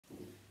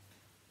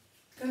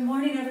Good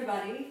morning,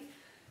 everybody.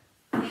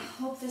 I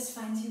hope this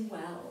finds you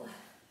well.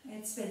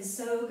 It's been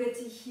so good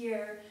to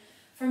hear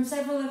from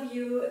several of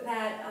you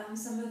that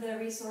some of the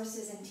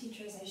resources and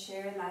teachers I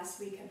shared last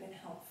week have been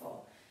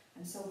helpful.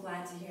 I'm so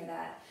glad to hear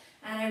that.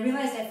 And I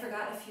realized I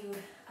forgot a few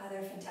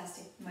other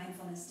fantastic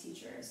mindfulness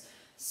teachers.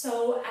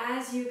 So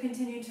as you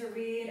continue to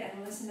read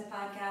and listen to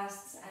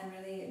podcasts and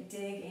really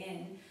dig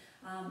in,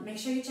 make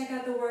sure you check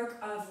out the work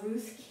of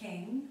Ruth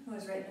King, who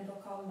has written a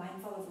book called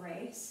Mindful of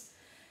Race,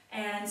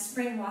 and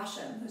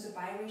Washam, who's a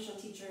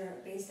biracial teacher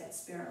based at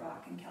Spirit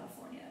Rock in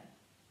California.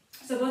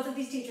 So both of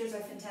these teachers are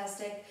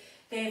fantastic.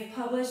 They've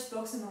published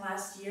books in the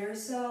last year or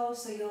so,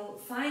 so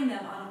you'll find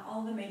them on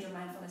all the major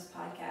mindfulness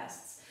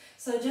podcasts.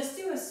 So just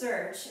do a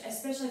search,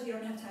 especially if you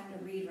don't have time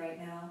to read right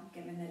now,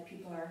 given that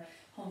people are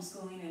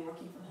homeschooling and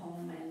working from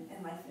home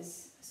and life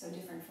is so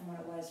different from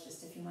what it was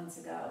just a few months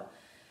ago.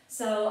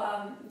 So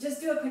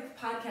just do a quick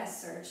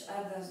podcast search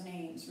of those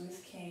names,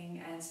 Ruth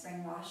King and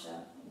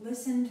Washam.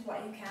 Listen to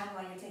what you can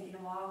while you're taking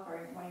a walk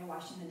or while you're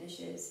washing the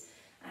dishes.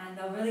 And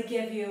they'll really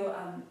give you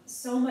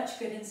so much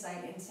good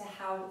insight into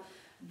how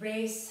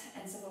race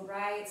and civil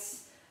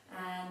rights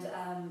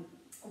and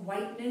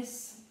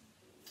whiteness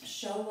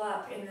show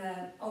up in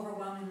the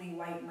overwhelmingly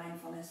white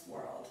mindfulness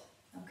world.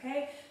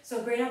 Okay?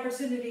 So great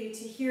opportunity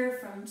to hear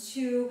from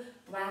two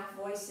Black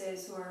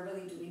voices who are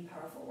really doing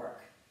powerful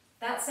work.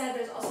 That said,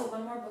 there's also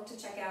one more book to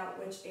check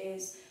out, which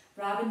is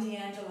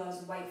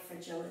DiAngelo's White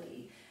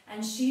Fragility.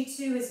 And she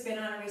too has been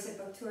on a recent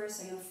book tour,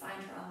 so you'll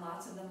find her on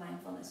lots of the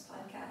mindfulness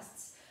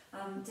podcasts.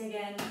 Dig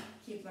in,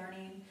 keep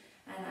learning,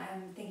 and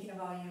I'm thinking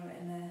of all you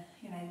in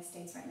the United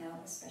States right now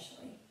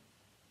especially.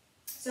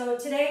 So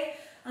today,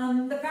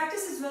 the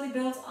practice is really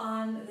built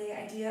on the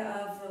idea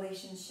of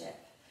relationship.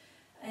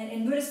 And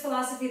in Buddhist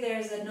philosophy,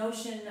 there's a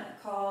notion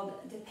called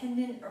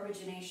dependent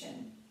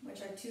origination,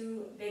 which are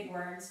two big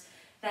words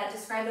that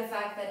describe the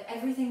fact that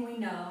everything we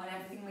know and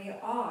everything we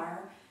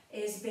are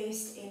is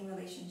based in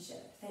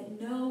relationship, that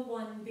no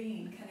one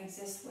being can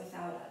exist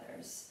without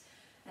others.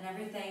 And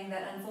everything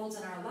that unfolds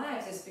in our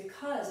lives is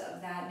because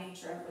of that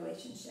nature of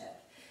relationship.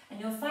 And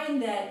you'll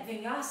find that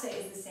vinyasa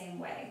is the same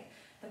way.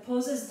 The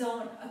poses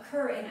don't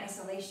occur in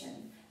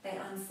isolation. They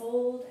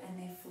unfold and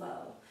they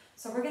flow.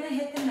 So we're going to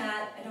hit the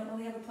mat. I don't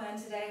really have a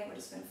plan today. We're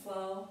just going to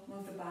flow,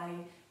 move the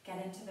body,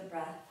 get into the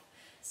breath.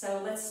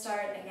 So let's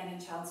start again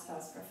in child's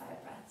pose for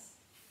 5 breaths.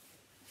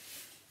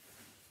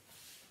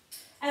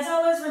 As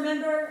always,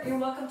 remember, you're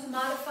welcome to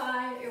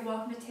modify, you're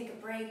welcome to take a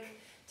break,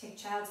 take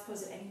child's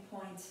pose at any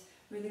point.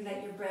 Really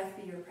let your breath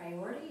be your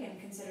priority and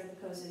consider the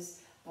poses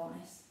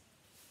bonus.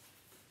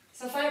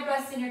 So 5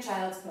 breaths in your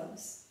child's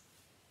pose.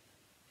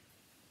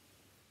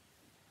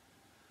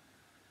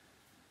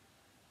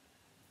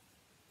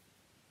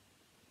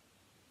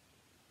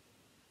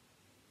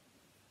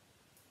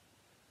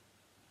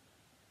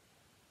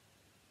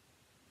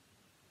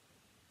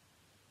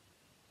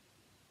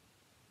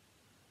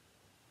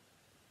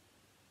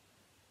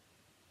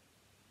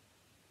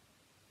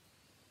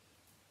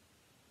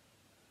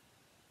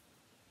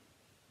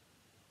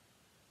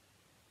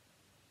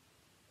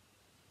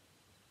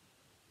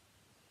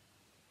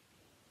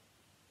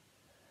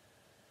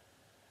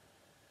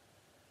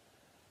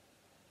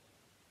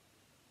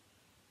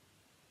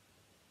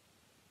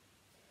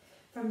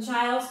 From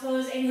child's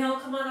pose, inhale,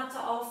 come on up to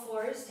all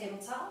fours,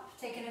 tabletop.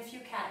 Taking a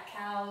few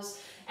cat-cows.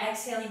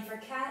 Exhaling for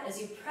cat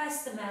as you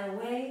press the mat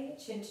away,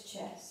 chin to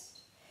chest.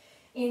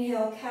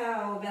 Inhale,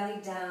 cow,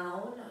 belly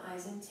down,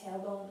 eyes and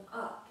tailbone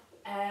up.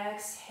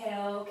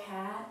 Exhale,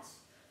 cat.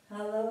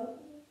 Hello.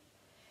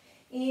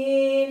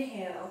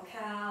 Inhale,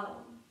 cow.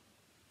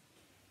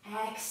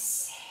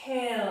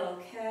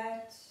 Exhale,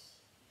 cat.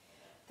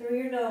 Through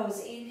your nose,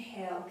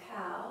 inhale,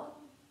 cow.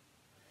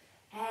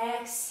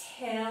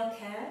 Exhale,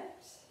 cat.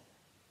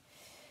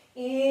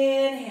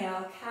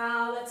 Inhale,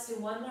 cow. Let's do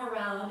one more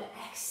round.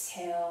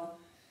 Exhale.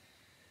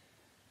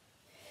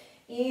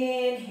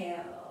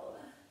 Inhale.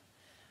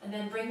 And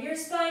then bring your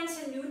spine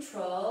to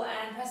neutral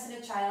and press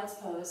into child's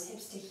pose.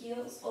 Hips to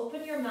heels.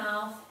 Open your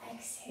mouth.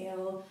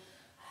 Exhale.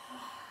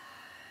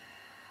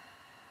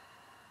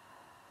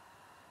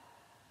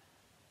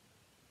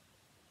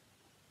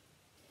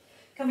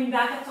 Coming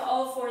back up to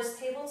all fours,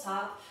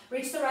 tabletop.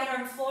 Reach the right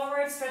arm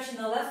forward, stretching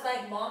the left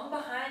leg long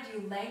behind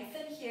you.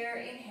 Lengthen here.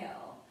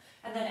 Inhale.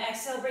 And then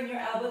exhale, bring your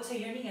elbow to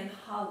your knee and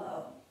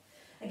hollow.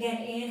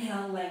 Again,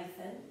 inhale,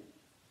 lengthen.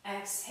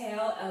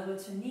 Exhale, elbow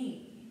to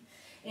knee.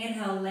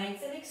 Inhale,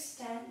 lengthen,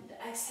 extend.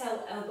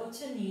 Exhale, elbow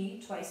to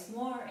knee. Twice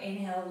more.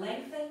 Inhale,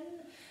 lengthen.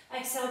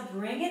 Exhale,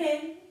 bring it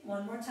in.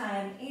 One more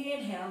time.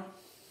 Inhale.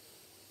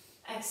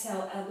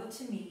 Exhale, elbow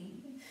to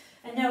knee.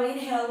 And now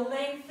inhale,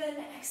 lengthen.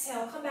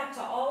 Exhale, come back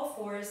to all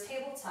fours,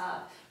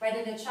 tabletop. Right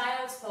into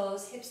child's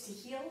pose, hips to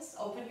heels.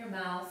 Open your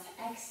mouth.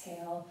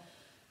 Exhale.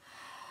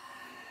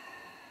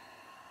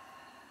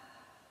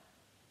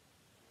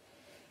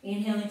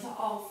 Inhaling to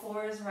all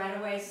fours, right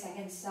away,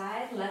 second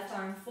side, left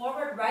arm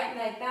forward, right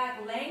leg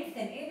back,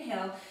 lengthen,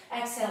 inhale,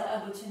 exhale,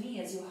 elbow to knee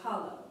as you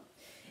hollow.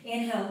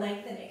 Inhale,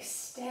 lengthen,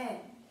 extend,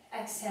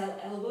 exhale,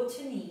 elbow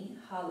to knee,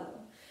 hollow.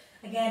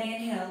 Again,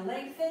 inhale,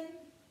 lengthen,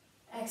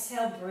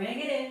 Exhale, bring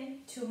it in.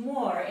 2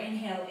 more.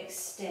 Inhale,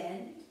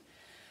 extend.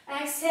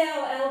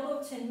 Exhale,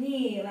 elbow to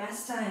knee.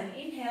 Last time.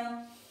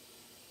 Inhale.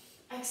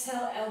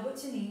 Exhale, elbow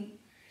to knee.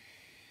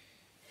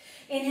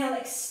 Inhale,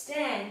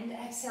 extend.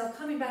 Exhale,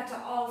 coming back to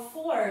all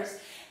fours.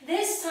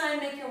 This time,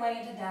 make your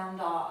way into down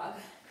dog.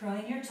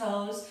 Curling your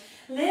toes.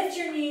 Lift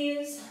your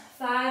knees.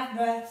 5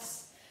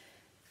 breaths.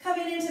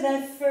 Coming into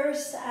that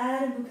first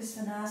Adho Mukha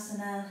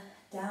Svanasana,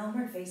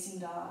 downward facing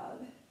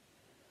dog.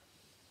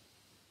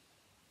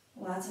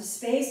 Lots of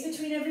space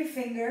between every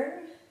finger.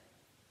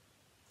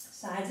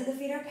 Sides of the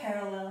feet are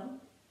parallel.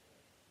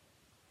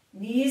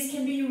 Knees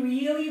can be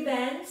really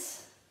bent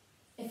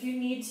if you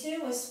need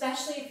to,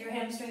 especially if your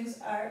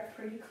hamstrings are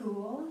pretty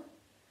cool.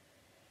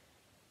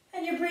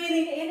 And you're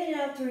breathing in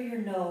and out through your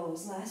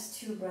nose. Last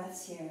 2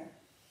 breaths here.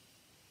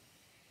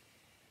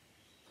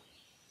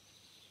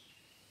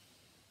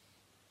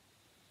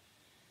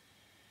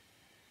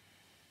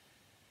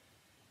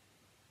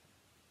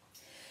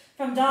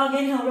 From dog,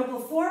 inhale, ripple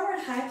forward,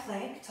 high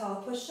plank, tall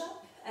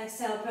push-up.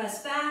 Exhale,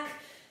 press back,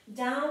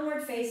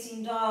 downward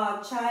facing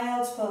dog,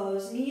 child's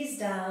pose, knees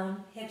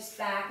down, hips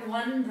back,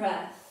 1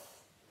 breath.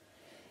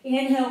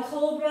 Inhale,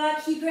 cobra,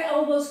 keep your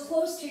elbows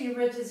close to your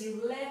ribs as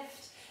you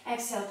lift.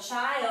 Exhale,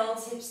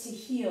 child's, hips to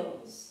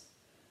heels.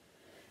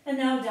 And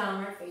now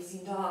downward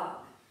facing dog.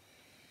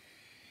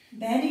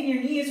 Bending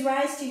your knees,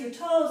 rise to your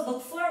toes,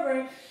 look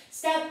forward,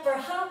 step or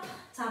hop,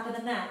 top of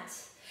the mat.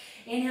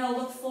 Inhale,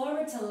 look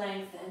forward to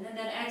lengthen, and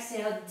then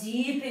exhale,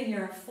 deepen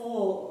your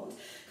fold.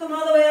 Come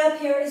all the way up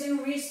here as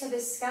you reach to the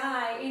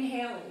sky,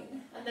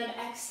 inhaling, and then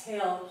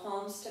exhale,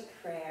 palms to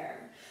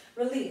prayer.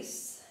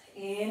 Release.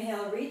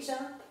 Inhale, reach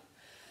up.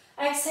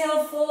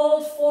 Exhale,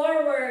 fold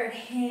forward,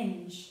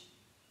 hinge.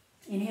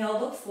 Inhale,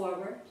 look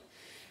forward.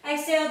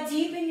 Exhale,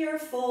 deepen your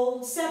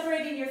fold,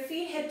 separating your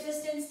feet hip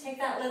distance. Take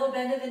that little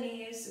bend of the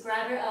knees,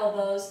 grab your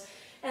elbows,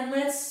 and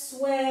let's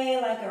sway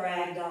like a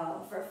rag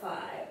doll for 5.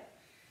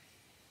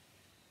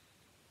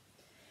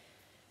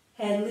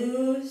 Head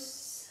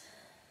loose,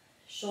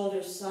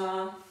 shoulders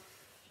soft.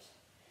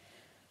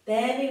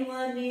 Bending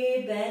one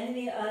knee,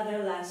 bending the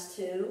other, last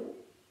 2.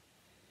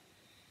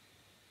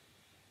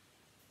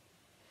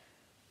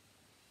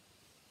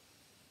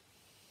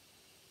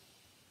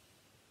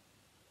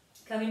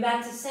 Coming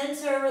back to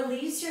center,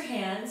 release your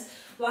hands.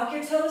 Walk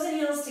your toes and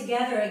heels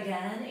together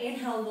again.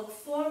 Inhale, look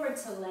forward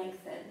to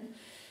lengthen.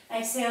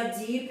 Exhale,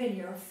 deepen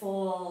your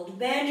fold.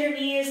 Bend your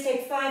knees,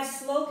 take 5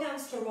 slow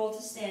counts to roll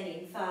to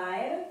standing.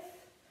 5,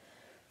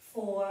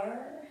 4,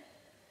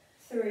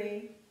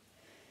 3,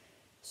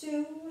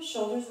 2,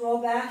 shoulders roll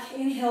back.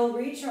 Inhale,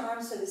 reach your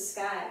arms to the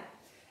sky.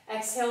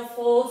 Exhale,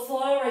 fold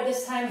forward.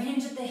 This time,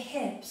 hinge at the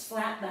hips,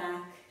 flat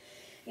back.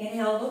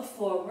 Inhale, look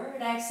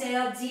forward.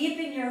 Exhale,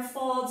 deepen your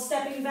fold,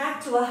 stepping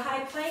back to a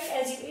high plank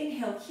as you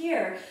inhale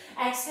here.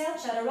 Exhale,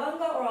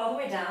 chaturanga or all the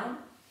way down.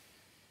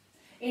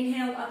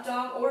 Inhale, up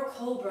dog or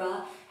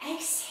cobra.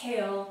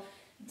 Exhale,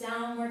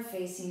 downward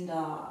facing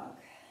dog.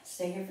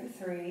 Stay here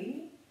for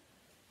 3.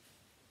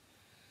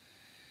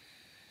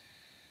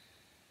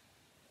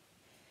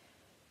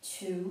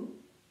 2.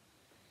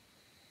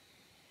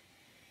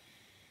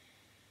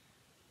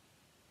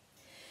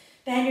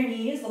 Bend your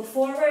knees, look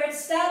forward,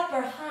 step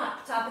or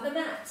hop, top of the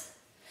mat.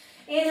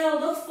 Inhale,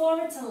 look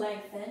forward to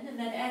lengthen, and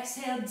then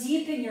exhale,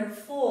 deepen your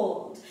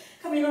fold.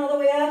 Coming all the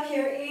way up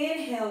here,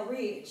 inhale,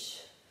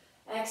 reach.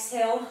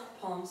 Exhale,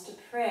 palms to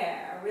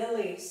prayer.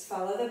 Release,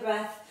 follow the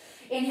breath.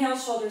 Inhale,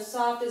 shoulders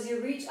soft as you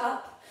reach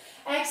up.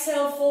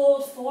 Exhale,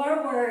 fold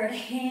forward,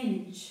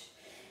 hinge.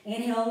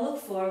 Inhale,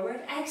 look forward.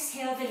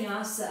 Exhale,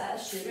 vinyasa.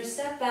 Shoot or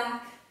step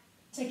back.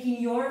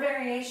 Taking your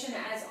variation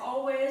as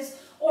always,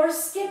 or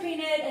skipping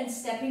it and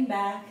stepping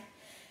back.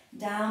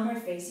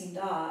 Downward facing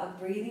dog.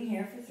 Breathing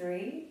here for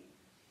 3.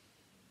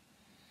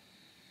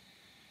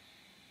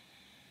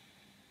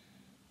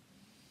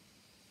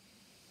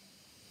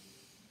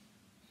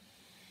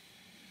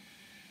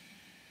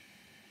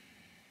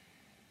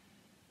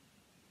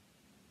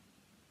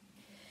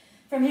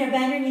 From here,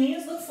 bend your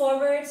knees, look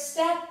forward,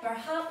 step or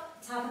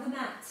hop, top of the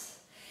mat.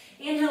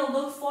 Inhale,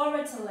 look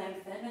forward to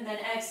lengthen, and then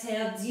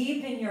exhale,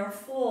 deepen your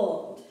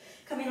fold.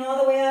 Coming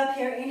all the way up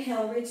here,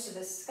 inhale, reach to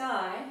the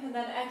sky, and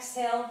then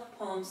exhale,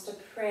 palms to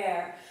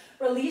prayer.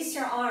 Release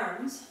your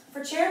arms.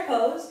 For chair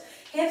pose,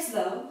 hips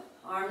though,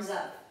 arms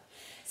up.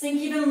 Sink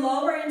even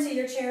lower into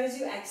your chair as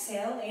you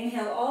exhale.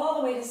 Inhale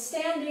all the way to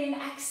standing.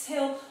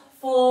 Exhale,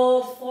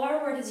 fold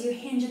forward as you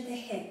hinge at the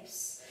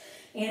hips.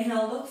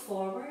 Inhale, look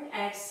forward.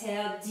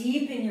 Exhale,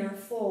 deepen your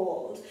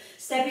fold.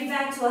 Stepping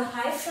back to a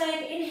high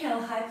plank.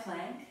 Inhale, high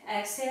plank.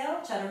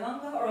 Exhale,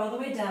 chaturanga or all the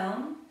way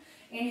down.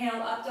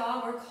 Inhale, up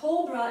dog or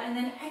cobra, and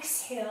then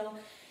exhale,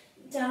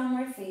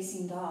 downward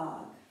facing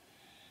dog.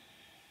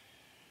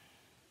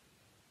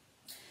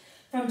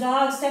 From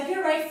dog, step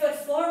your right foot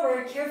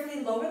forward.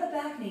 Carefully lower the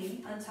back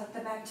knee. Untuck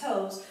the back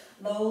toes.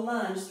 Low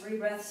lunge. 3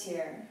 breaths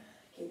here.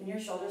 Keeping your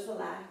shoulders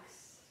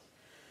relaxed.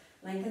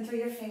 Lengthen through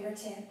your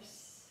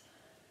fingertips.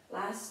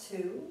 Last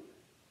 2.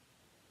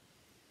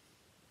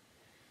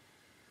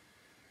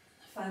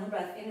 Final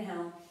breath,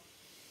 inhale.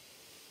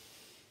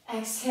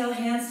 Exhale,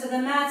 hands to the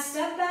mat,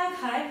 step back,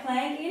 high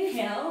plank,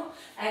 inhale,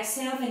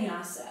 exhale,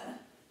 vinyasa.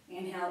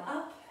 Inhale,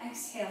 up,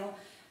 exhale,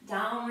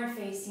 downward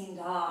facing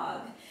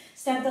dog.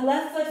 Step the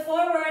left foot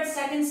forward,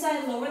 second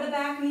side, lower the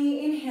back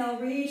knee, inhale,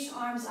 reach,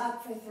 arms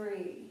up for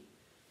 3.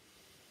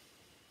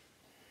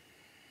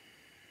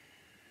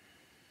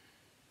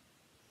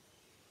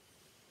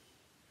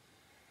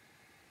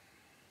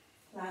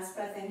 Last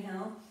breath,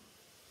 inhale.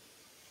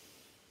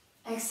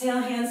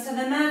 Exhale, hands to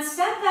the mat,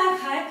 step back,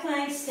 high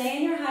plank, stay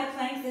in your high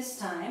plank this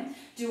time.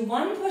 Do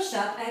 1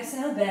 push-up,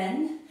 exhale,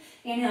 bend.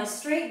 Inhale,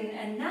 straighten,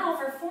 and now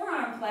for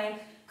forearm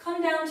plank,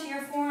 come down to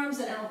your forearms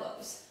and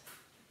elbows.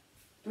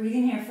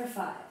 Breathing here for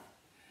 5.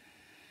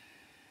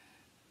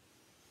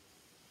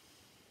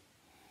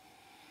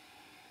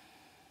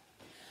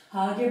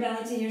 Hug your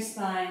belly to your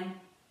spine.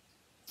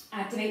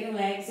 Activate your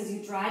legs as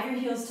you drive your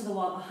heels to the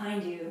wall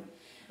behind you.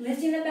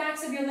 Lifting the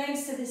backs of your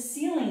legs to the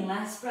ceiling,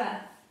 last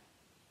breath.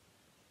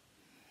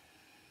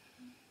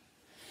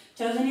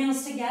 Toes and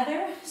heels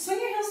together. Swing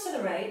your heels to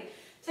the right.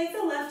 Take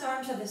the left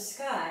arm to the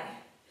sky.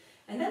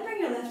 And then bring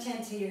your left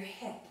hand to your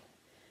hip.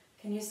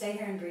 Can you stay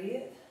here and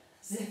breathe?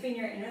 Zipping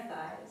your inner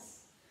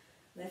thighs.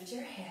 Lift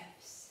your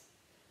hips.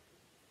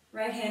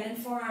 Right hand and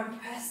forearm,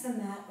 press the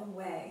mat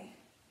away.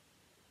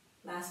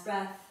 Last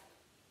breath.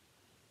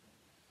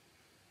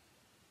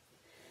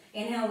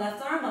 Inhale,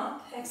 left arm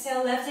up.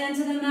 Exhale, left hand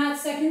to the mat,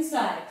 second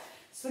side.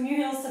 Swing your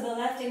heels to the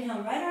left.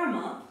 Inhale, right arm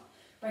up.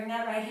 Bring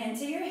that right hand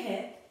to your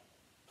hip.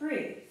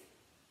 Breathe.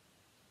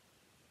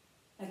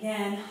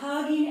 Again,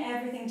 hugging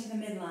everything to the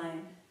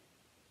midline.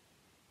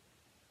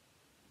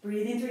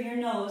 Breathing through your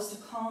nose to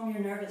calm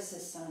your nervous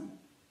system.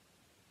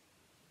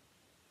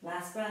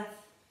 Last breath.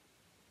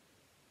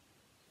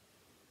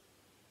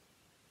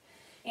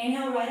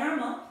 Inhale, right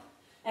arm up.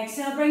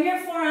 Exhale, bring your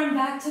forearm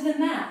back to the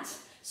mat.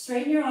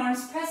 Straighten your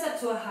arms, press up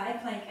to a high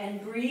plank,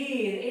 and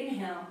breathe.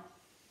 Inhale.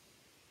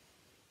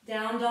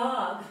 Down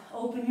dog.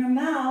 Open your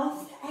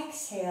mouth.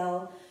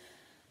 Exhale.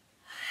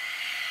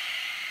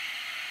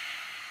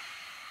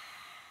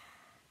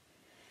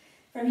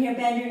 From here,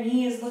 bend your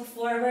knees, look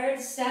forward,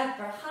 step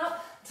or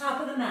hop, top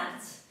of the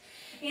mat.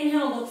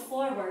 Inhale, look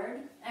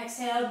forward.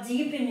 Exhale,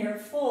 deepen your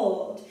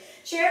fold.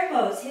 Chair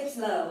pose, hips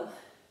low.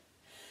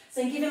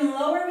 Sink even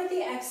lower with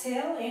the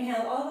exhale.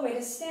 Inhale all the way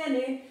to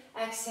standing.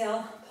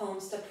 Exhale,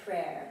 palms to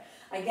prayer.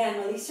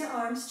 Again, release your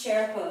arms,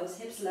 chair pose,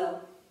 hips low.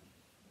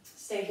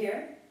 Stay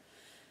here.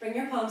 Bring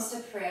your palms to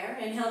prayer.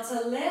 Inhale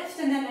to lift,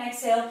 and then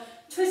exhale,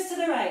 twist to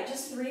the right,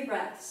 just 3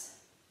 breaths.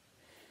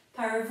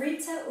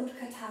 Parivrita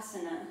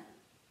Utkatasana.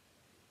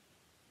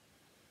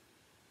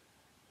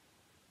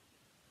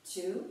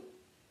 2.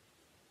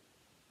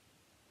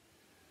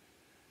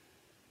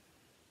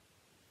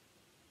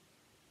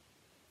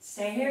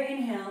 Stay here,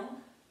 inhale.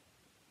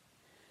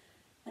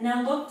 And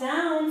now look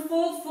down,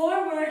 fold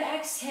forward,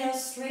 exhale,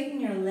 straighten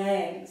your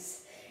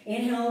legs.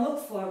 Inhale,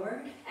 look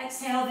forward.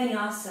 Exhale,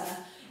 vinyasa,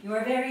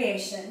 your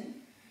variation.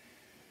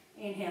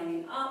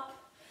 Inhaling up.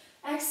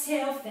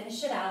 Exhale,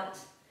 finish it out.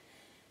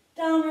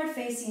 Downward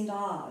facing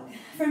dog.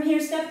 From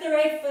here, step the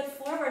right foot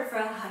forward for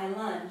a high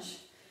lunge.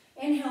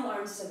 Inhale,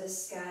 arms to the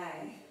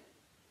sky.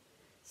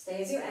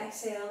 Stay as you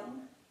exhale.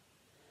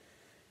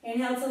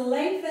 Inhale to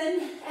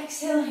lengthen.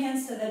 Exhale,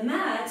 hands to the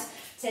mat.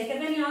 Take a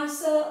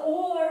vinyasa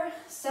or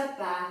step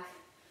back.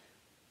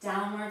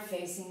 Downward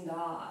facing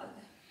dog.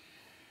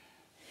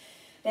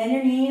 Bend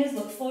your knees,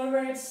 look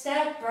forward,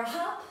 step or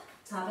hop,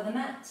 top of the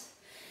mat.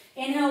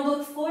 Inhale,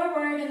 look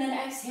forward, and then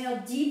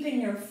exhale, deepen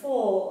your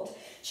fold.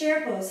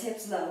 Chair pose,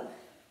 hips low.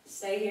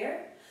 Stay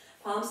here,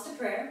 palms to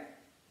prayer.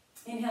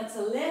 Inhale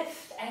to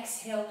lift,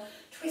 exhale,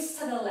 twist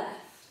to the left.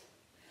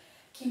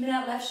 Keeping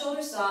that left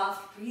shoulder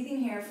soft,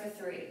 breathing here for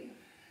 3.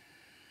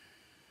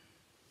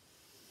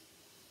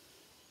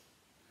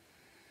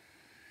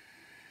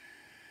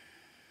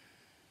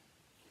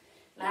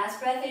 Last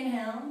breath,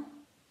 inhale.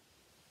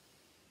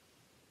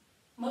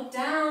 Look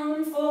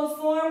down, fold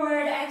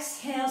forward,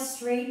 exhale,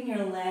 straighten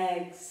your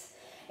legs.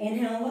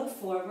 Inhale, look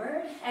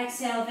forward,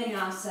 exhale,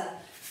 vinyasa,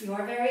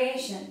 your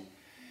variation.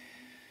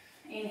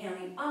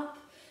 Inhaling up,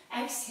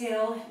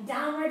 exhale,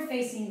 downward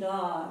facing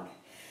dog.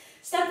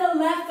 Step the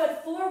left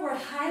foot forward,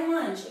 high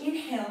lunge.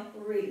 Inhale,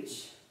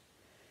 reach.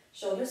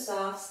 Shoulders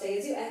soft, stay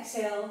as you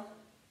exhale.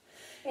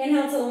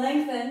 Inhale to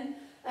lengthen.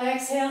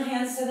 Exhale,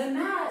 hands to the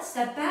mat.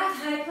 Step back,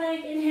 high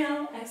plank.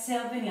 Inhale,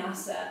 exhale,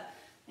 vinyasa.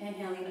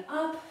 Inhaling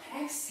up,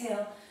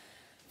 exhale.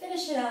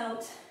 Finish it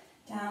out,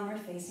 downward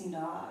facing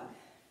dog.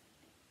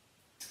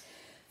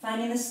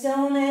 Finding the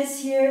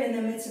stillness here in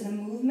the midst of the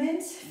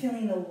movement,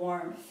 feeling the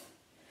warmth.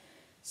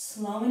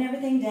 Slowing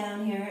everything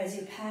down here as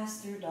you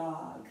pass through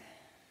dog.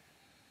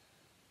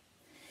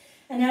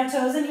 And now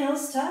toes and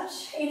heels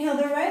touch. Inhale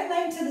the right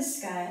leg to the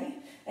sky.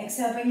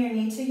 Exhale, bring your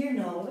knee to your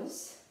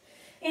nose.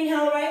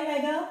 Inhale, right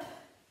leg up.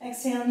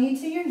 Exhale, knee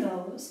to your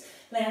nose.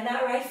 Land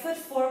that right foot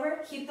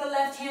forward. Keep the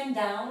left hand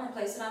down or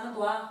place it on the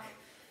block.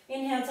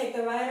 Inhale, take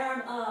the right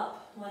arm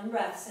up. 1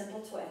 breath, simple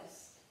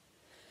twist.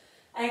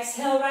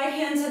 Exhale, right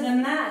hand to the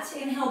mat.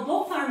 Inhale,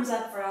 both arms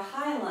up for a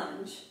high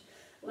lunge.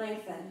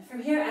 Lengthen.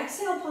 From here,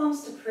 exhale,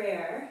 palms to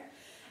prayer.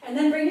 And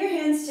then bring your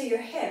hands to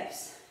your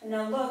hips. And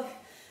now look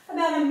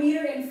about 1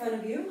 meter in front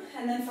of you.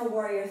 And then for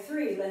warrior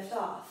 3, lift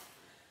off.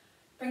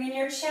 Bringing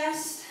your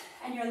chest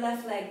and your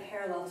left leg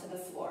parallel to the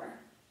floor.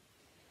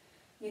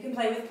 You can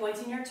play with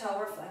pointing your toe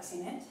or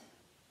flexing it.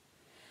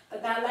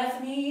 But that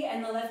left knee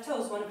and the left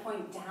toes want to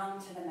point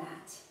down to the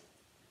mat.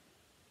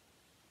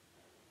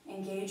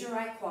 Engage your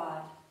right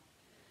quad.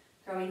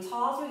 Growing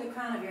tall through the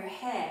crown of your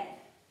head.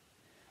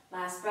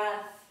 Last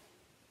breath.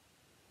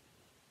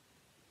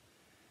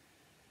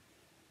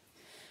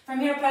 From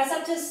here, press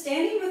up to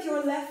standing with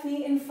your left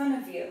knee in front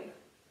of you.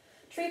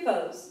 Tree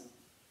pose.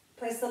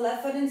 Place the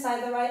left foot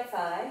inside the right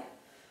thigh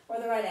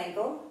or the right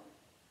ankle.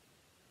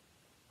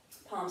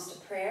 Palms to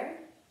prayer.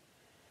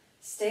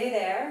 Stay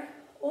there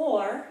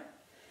or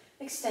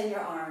extend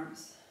your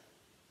arms.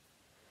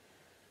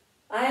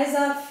 Eyes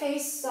up,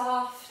 face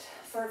soft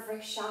for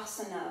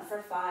Vrikshasana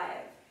for 5.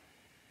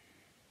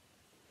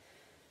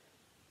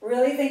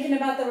 Really thinking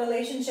about the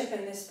relationship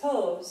in this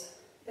pose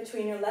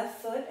between your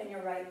left foot and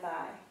your right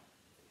thigh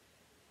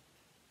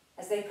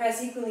as they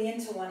press equally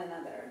into one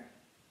another.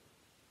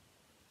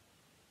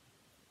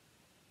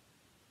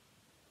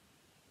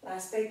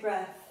 Last big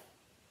breath.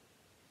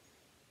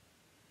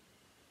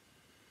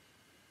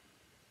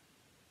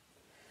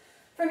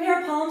 From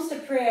here, palms to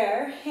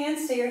prayer,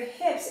 hands to your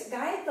hips,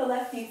 guide the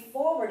left knee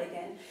forward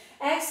again.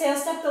 Exhale,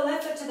 step the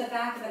left foot to the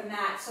back of the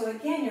mat. So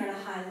again, you're in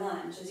a high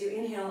lunge as you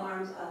inhale,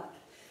 arms up.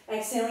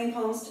 Exhaling,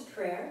 palms to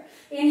prayer.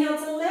 Inhale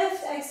to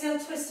lift, exhale,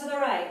 twist to the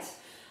right.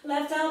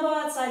 Left elbow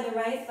outside the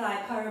right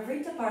thigh,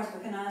 Parivrita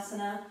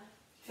Parsvakonasana.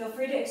 Feel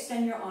free to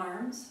extend your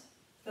arms.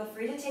 Feel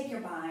free to take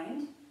your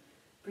bind.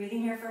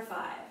 Breathing here for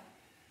 5.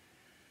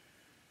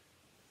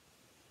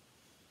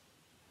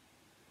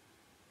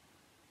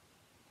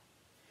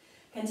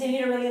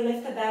 Continue to really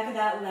lift the back of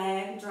that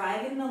leg,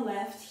 driving the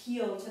left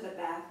heel to the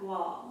back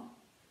wall.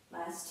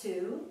 Last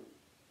 2.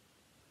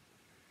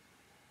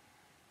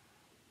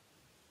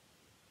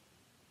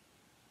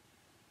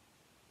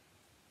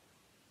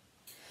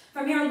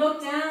 From here,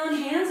 look down,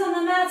 hands on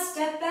the mat,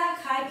 step back,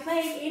 high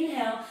plank,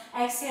 inhale,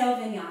 exhale,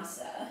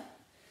 vinyasa.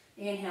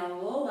 Inhale,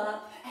 roll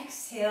up,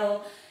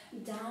 exhale,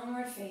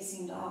 downward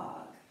facing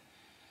dog.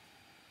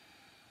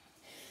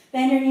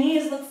 Bend your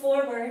knees, look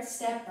forward,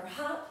 step or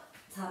hop,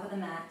 top of the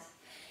mat.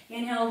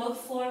 Inhale, look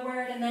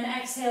forward, and then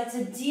exhale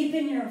to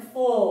deepen your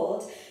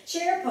fold.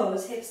 Chair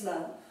pose, hips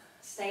low.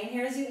 Staying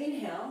here as you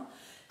inhale.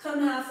 Come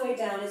halfway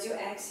down as you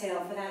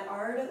exhale for that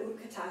Ardha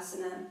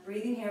Utkatasana.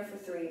 Breathing here for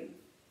 3.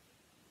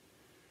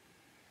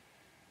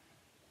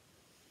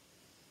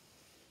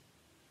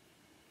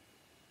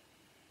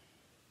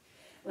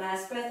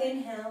 Last breath,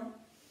 inhale.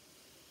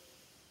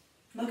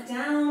 Look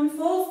down,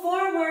 fold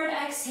forward.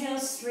 Exhale,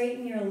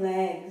 straighten your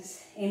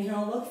legs.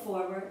 Inhale, look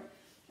forward.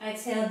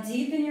 Exhale,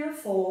 deepen your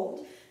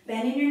fold.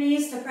 Bending your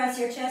knees to press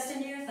your chest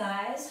into your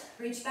thighs.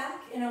 Reach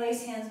back,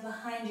 interlace hands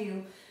behind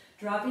you.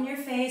 Dropping your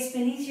face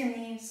beneath your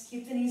knees.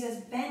 Keep the knees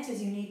as bent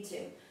as you need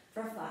to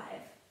for 5.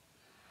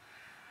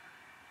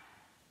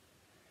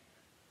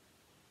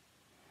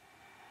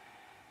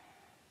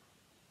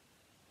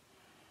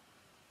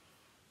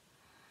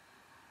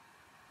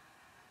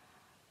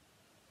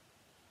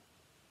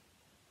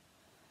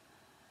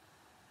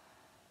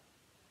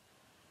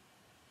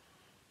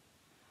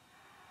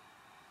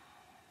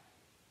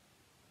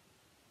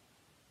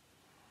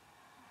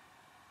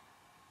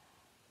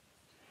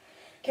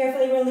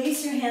 Carefully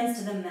release your hands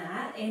to the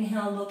mat.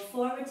 Inhale, look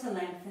forward to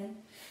lengthen.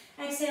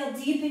 Exhale,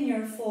 deepen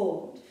your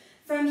fold.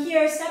 From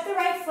here, step the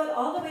right foot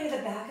all the way to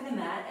the back of the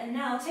mat. And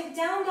now take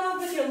down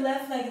dog with your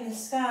left leg in the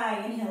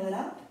sky. Inhale it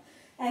up.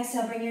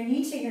 Exhale, bring your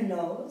knee to your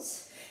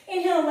nose.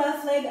 Inhale,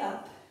 left leg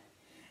up.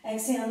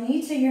 Exhale,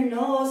 knee to your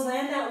nose.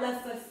 Land that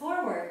left foot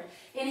forward.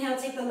 Inhale,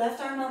 take the left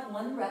arm up,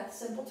 1 breath,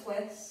 simple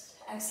twist.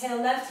 Exhale,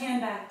 left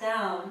hand back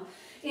down.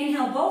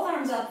 Inhale, both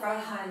arms up for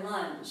a high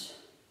lunge.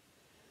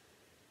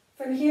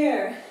 From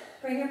here,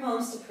 bring your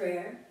palms to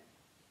prayer.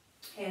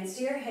 Hands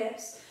to your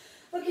hips.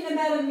 Looking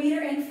about 1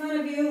 meter in front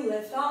of you,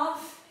 lift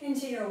off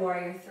into your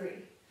warrior 3.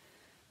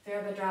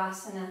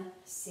 Virabhadrasana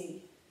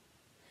C.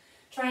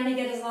 Trying to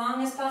get as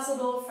long as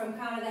possible from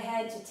crown of the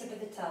head to tip of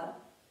the toe.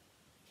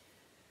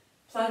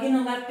 Plugging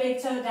the left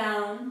big toe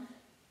down.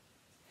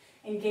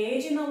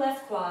 Engaging the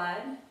left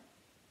quad.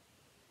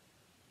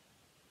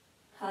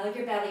 Hug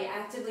your belly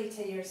actively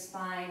to your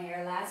spine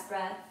here. Last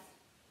breath.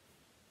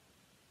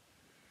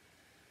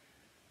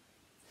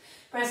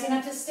 Pressing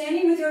up to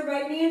standing with your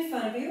right knee in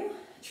front of you.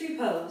 Tree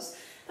pose.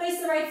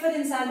 Place the right foot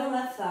inside the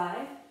left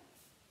thigh.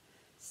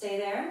 Stay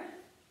there.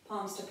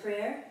 Palms to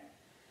prayer.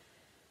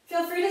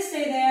 Feel free to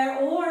stay there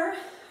or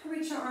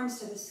reach your arms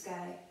to the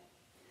sky.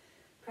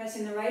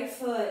 Pressing the right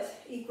foot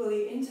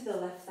equally into the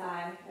left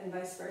thigh and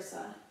vice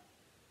versa.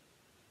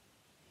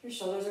 Your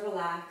shoulders are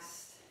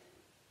relaxed.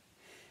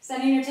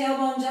 Sending your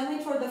tailbone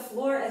gently toward the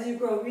floor as you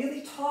grow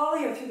really tall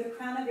here through the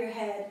crown of your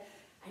head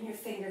and your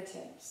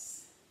fingertips.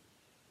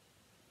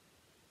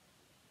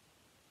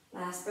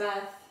 Last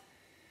breath.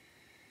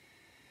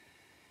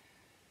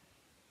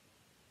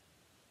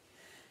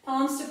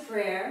 palms to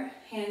prayer,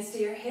 hands to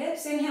your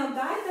hips. Inhale,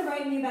 guide the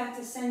right knee back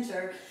to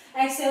center.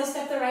 Exhale,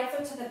 step the right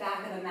foot to the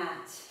back of the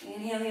mat.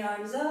 Inhale, the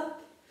arms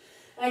up.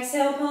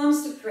 Exhale,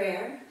 palms to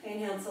prayer.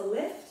 Inhale to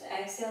lift.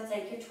 Exhale,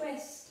 take your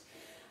twist.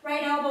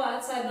 Right elbow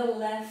outside the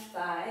left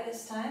thigh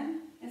this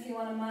time. If you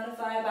want to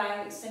modify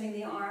by extending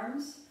the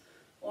arms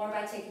or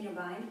by taking your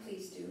bind,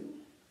 please do.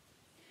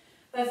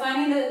 By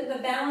finding the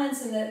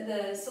balance and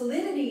the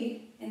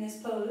solidity in this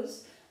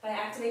pose by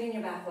activating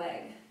your back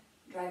leg,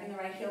 driving the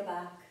right heel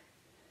back,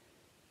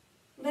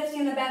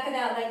 lifting the back of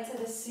that leg to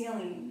the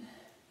ceiling.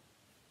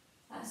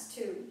 Last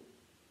two.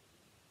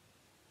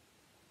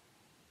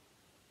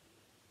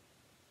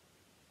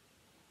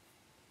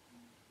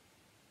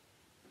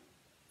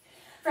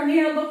 From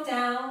here, look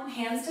down,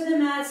 hands to the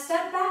mat,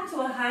 step back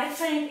to a high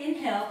plank,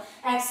 inhale,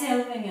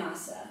 exhale,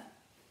 vinyasa.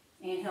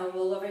 Inhale,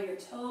 roll over your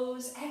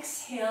toes,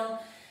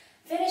 exhale,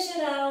 finish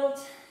it out,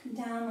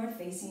 downward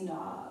facing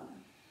dog.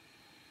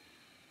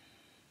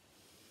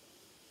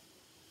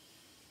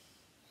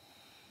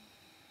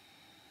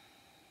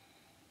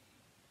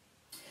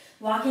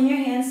 Walking your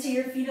hands to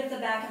your feet at the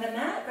back of the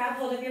mat, grab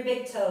hold of your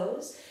big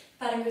toes,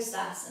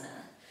 Krounchasana.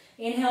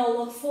 Inhale,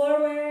 look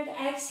forward.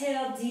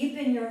 Exhale,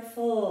 deepen your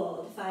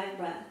fold. 5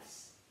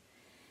 breaths.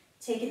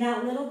 Taking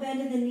that little bend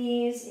in the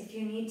knees if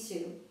you need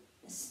to,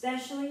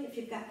 especially if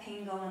you've got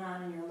pain going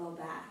on in your low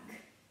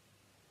back.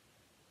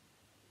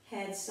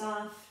 Head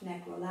soft,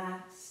 neck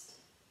relaxed.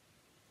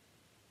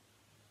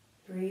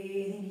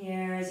 Breathing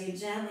here as you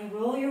gently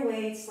roll your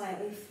weight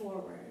slightly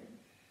forward.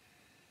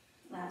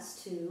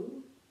 Last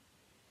 2.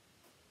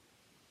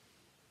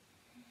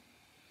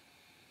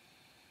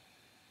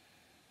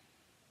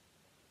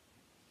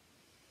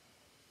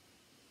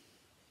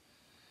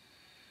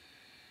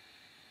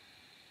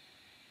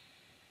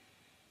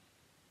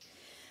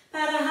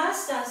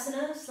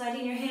 Padahastasana,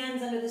 sliding your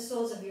hands under the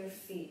soles of your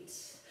feet.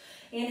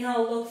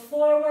 Inhale, look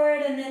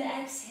forward, and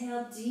then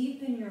exhale,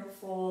 deepen your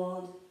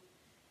fold.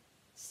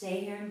 Stay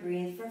here and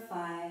breathe for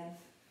 5.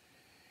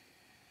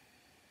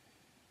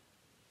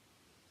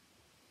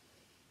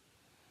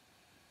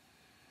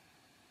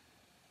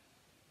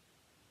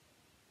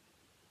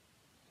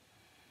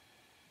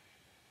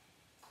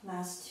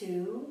 Last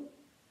 2.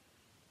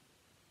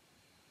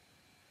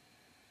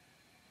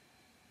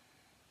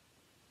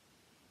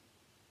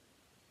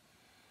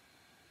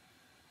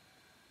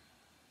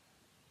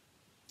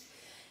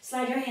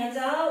 Slide your hands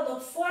out,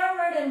 look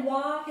forward and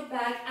walk it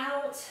back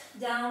out,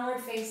 downward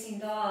facing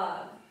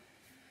dog.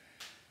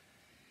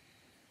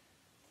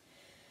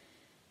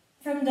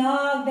 From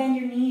dog, bend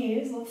your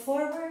knees, look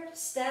forward,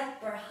 step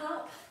or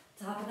hop,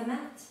 top of the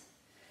mat.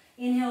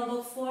 Inhale,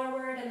 look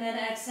forward, and then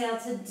exhale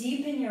to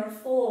deepen your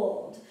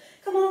fold.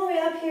 Come all the way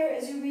up here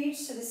as you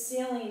reach to the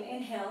ceiling.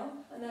 Inhale,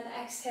 and then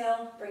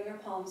exhale, bring your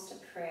palms to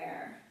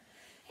prayer.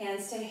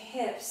 Hands to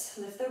hips,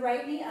 lift the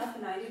right knee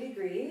up 90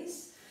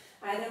 degrees.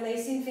 Either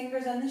lacing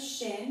fingers on the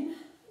shin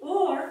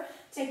or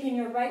taking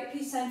your right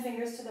peace sign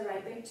fingers to the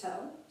right big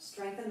toe.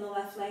 Strengthen the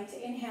left leg to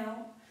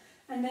inhale.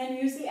 And then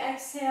use the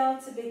exhale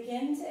to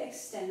begin to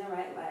extend the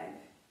right leg.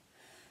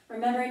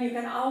 Remembering you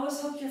can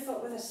always hook your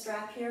foot with a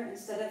strap here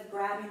instead of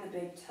grabbing the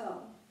big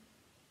toe.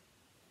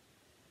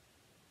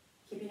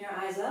 Keeping your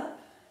eyes up.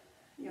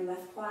 Your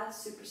left quad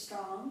super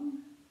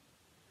strong.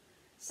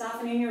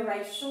 Softening your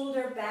right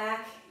shoulder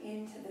back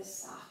into the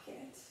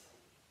socket.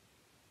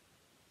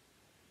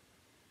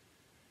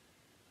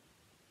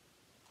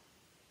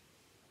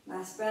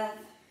 Last breath.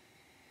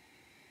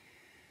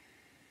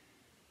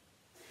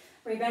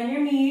 Rebend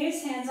your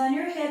knees, hands on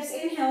your hips.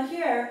 Inhale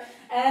here.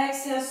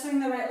 Exhale, swing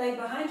the right leg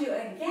behind you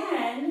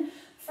again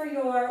for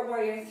your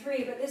warrior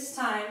 3. But this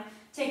time,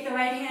 take the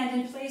right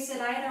hand and place it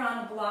either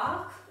on a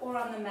block or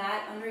on the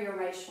mat under your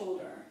right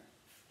shoulder.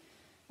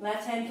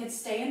 Left hand could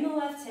stay in the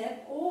left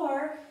hip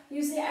or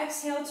use the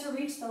exhale to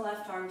reach the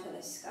left arm to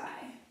the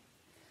sky.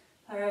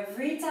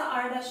 Parivrita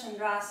Ardha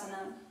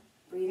Chandrasana.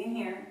 Breathing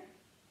here.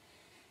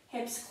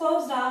 Hips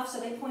closed off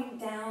so they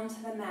point down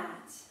to the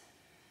mat.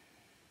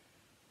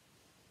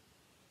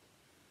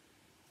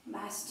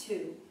 Last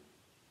 2.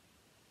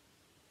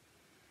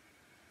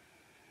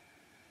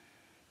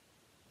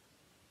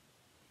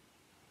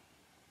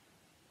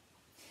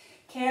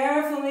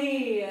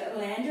 Carefully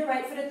land your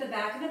right foot at the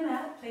back of the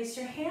mat. Place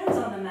your hands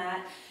on the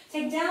mat.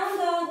 Take down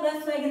dog,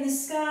 left leg in the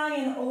sky,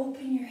 and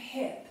open your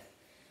hip.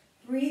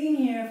 Breathing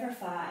here for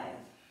 5.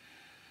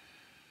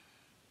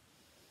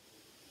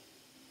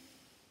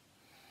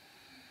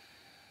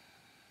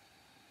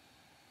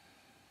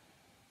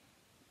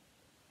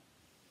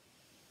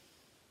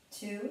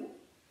 2.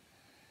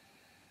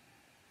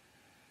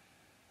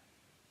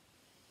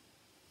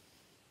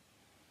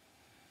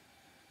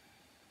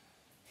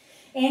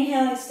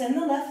 Inhale, extend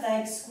the left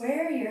leg,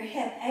 square your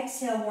hip.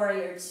 Exhale,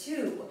 warrior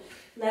 2.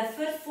 Left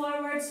foot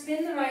forward,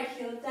 spin the right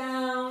heel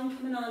down,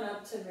 coming on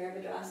up to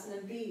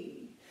Virabhadrasana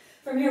B.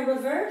 From here,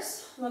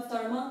 reverse, left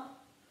arm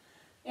up.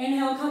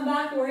 Inhale, come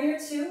back, warrior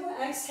 2.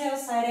 Exhale,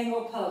 side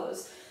angle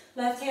pose.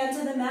 Left hand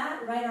to the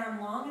mat, right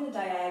arm long in a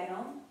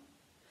diagonal.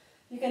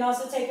 You can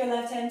also take your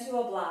left hand to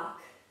a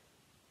block.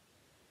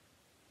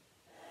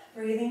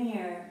 Breathing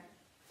here.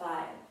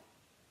 5.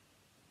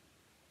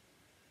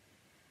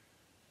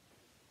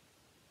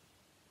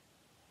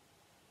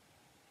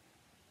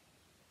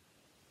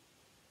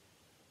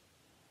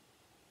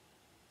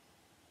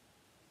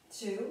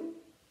 Two.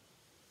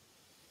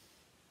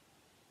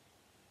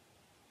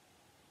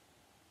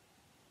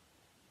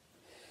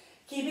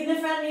 Keeping the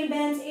front knee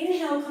bent,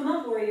 inhale, come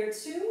up, warrior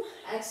 2.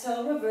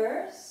 Exhale,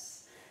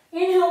 reverse.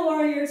 Inhale,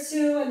 warrior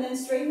 2, and then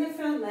straighten the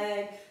front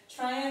leg.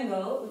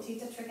 Triangle,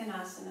 Uttita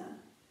Trikonasana.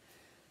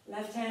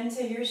 Left hand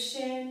to your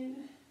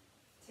shin,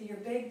 to your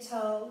big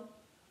toe,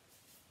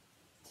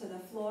 to the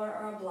floor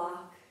or a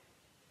block.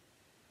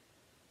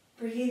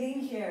 Breathing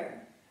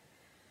here.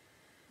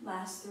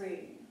 Last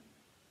 3.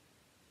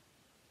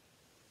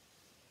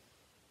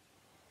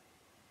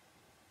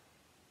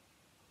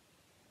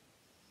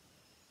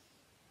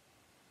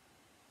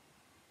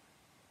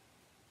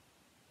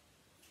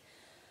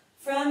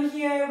 From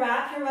here,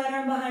 wrap your right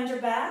arm behind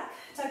your back,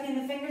 tucking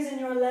the fingers in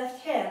your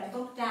left hip,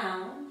 look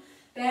down.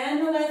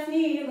 Bend the left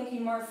knee,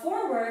 looking more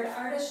forward,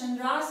 Ardha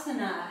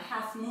Chandrasana,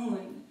 half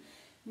moon.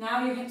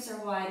 Now your hips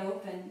are wide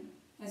open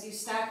as you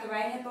stack the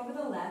right hip over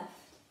the left.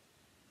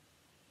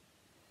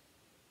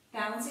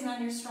 Balancing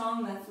on your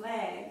strong left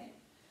leg.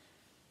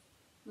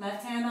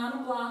 Left hand on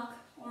a block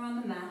or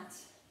on the mat.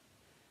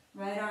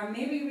 Right arm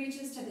maybe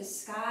reaches to the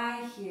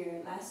sky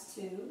here, last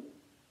 2.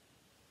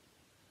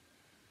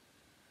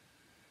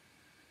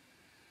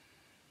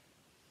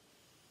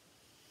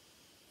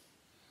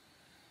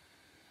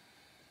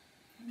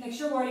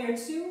 Picture warrior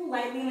 2,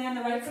 lightly land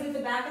the right foot at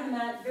the back of the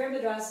mat,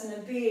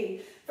 Virabhadrasana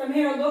B. From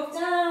here, look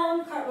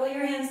down, cartwheel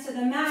your hands to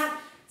the mat,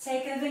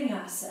 take a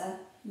vinyasa.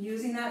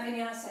 Using that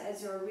vinyasa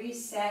as your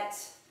reset,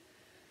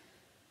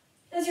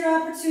 as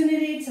your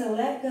opportunity to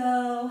let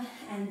go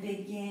and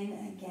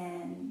begin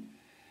again.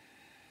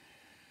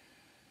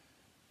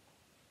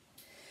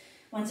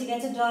 Once you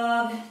get to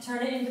dog,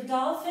 turn it into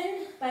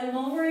dolphin by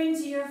lowering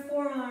to your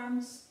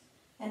forearms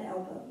and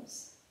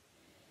elbows.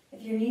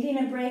 If you're needing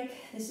a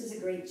break, this is a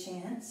great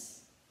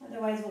chance.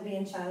 Otherwise, we'll be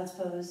in child's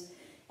pose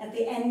at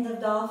the end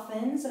of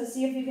dolphin. So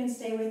see if you can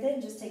stay with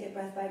it. Just take it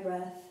breath by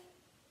breath.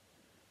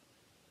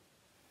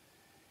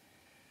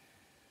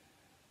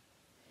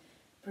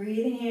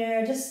 Breathing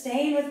here, just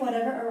staying with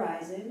whatever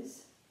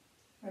arises.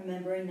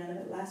 Remembering none of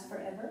it lasts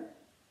forever.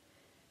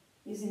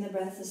 Using the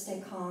breath to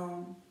stay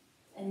calm.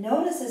 And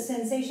notice the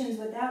sensations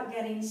without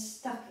getting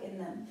stuck in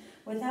them,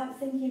 without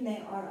thinking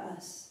they are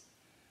us.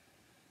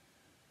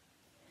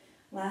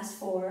 Last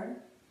 4.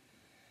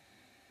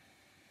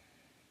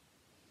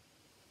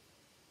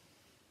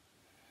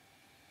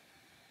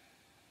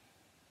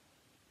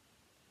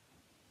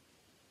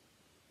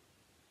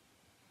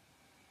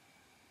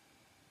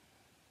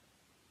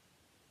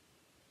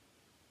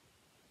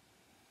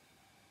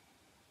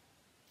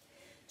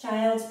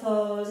 Child's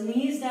pose,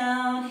 knees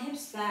down,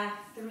 hips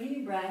back,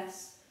 3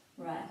 breaths,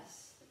 rest.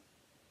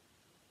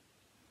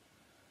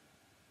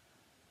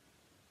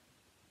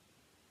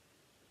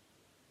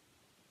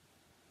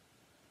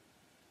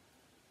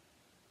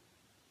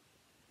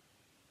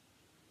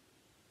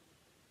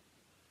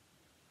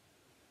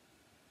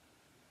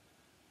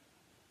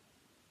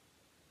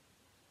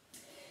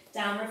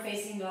 Downward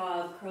facing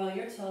dog, curl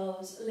your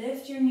toes,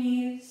 lift your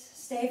knees,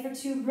 stay for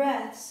 2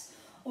 breaths,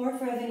 or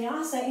for a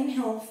vinyasa,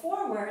 inhale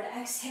forward,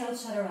 exhale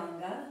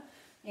chaturanga,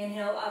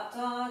 inhale up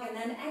dog, and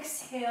then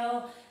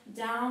exhale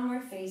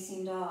downward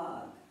facing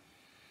dog.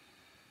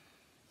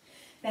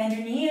 Bend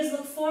your knees,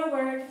 look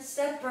forward,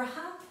 step or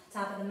hop,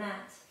 top of the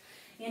mat.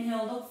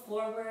 Inhale, look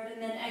forward,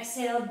 and then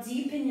exhale,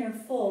 deepen your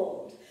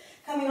fold.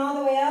 Coming all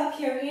the way up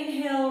here,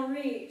 inhale,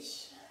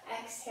 reach,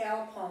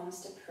 exhale,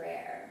 palms to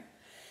prayer.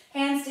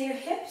 Hands to your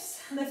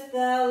hips, lift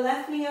the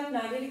left knee up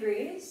 90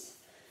 degrees,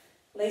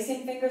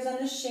 lacing fingers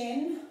on the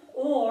shin,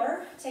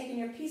 or taking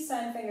your peace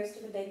sign fingers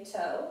to the big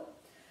toe.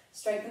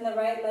 Strengthen the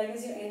right leg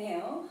as you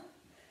inhale,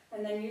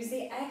 and then use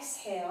the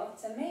exhale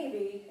to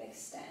maybe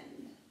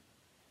extend.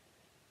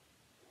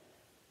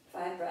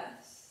 5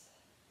 breaths.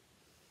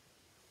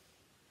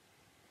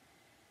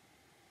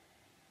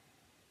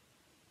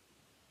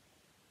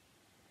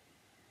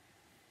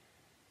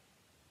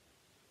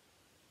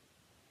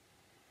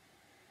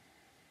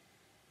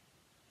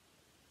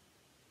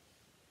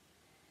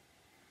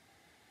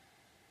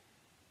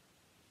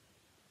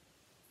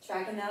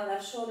 Tracking that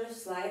left shoulder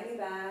slightly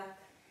back.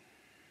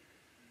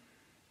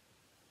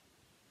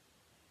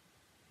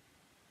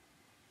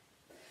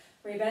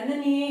 Rebend the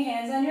knee,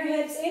 hands on your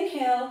hips.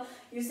 Inhale,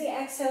 use the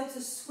exhale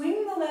to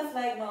swing the left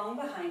leg long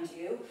behind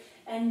you.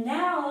 And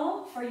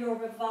now for your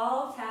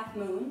revolved half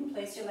moon,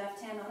 place your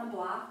left hand on a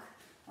block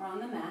or on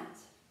the mat.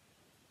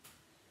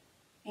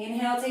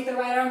 Inhale, take the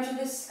right arm to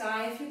the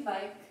sky if you'd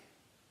like.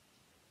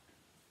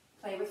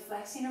 Play with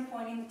flexing or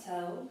pointing the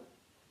toe.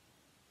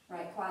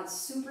 Right quad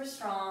super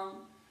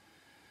strong.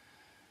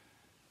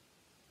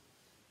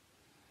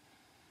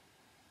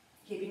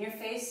 Keeping your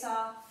face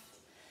soft.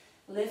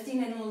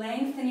 Lifting and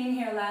lengthening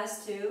here,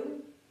 last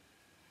 2.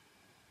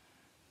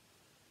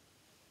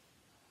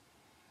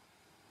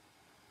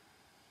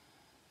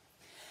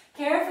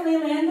 Carefully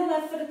land the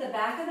left foot at the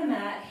back of the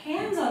mat,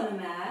 hands on the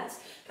mat.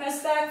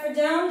 Press back for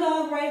down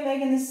dog, right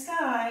leg in the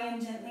sky,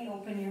 and gently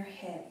open your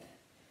hip.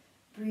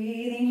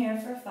 Breathing here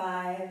for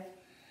 5.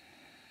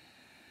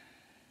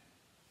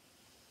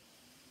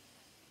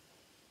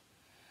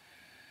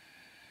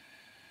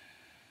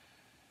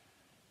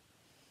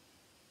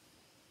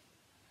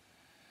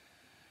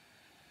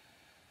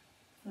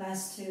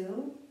 Last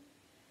 2.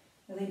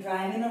 Really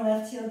driving the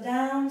left heel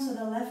down so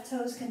the left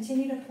toes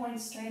continue to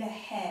point straight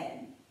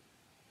ahead.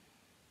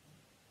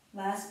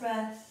 Last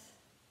breath.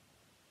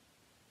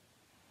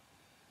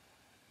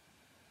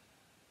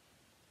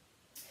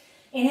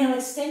 Inhale,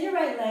 extend your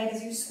right leg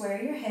as you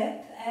square your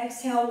hip.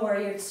 Exhale,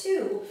 warrior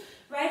 2.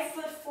 Right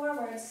foot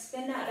forward,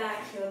 spin that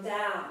back heel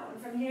down.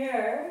 From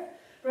here,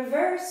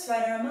 reverse,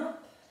 right arm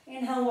up.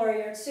 Inhale,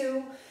 warrior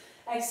 2.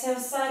 Exhale,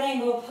 side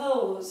angle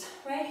pose.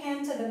 Right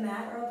hand to the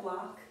mat or a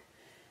block.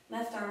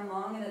 Left arm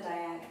long in a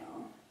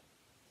diagonal.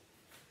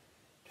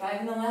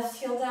 Driving the left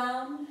heel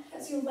down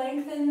as you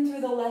lengthen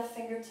through the left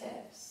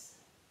fingertips.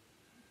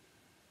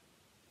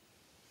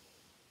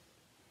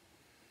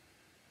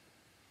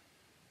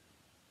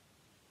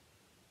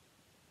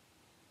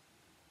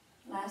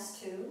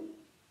 Last 2.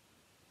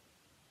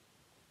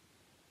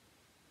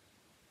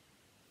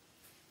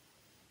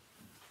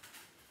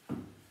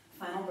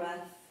 Final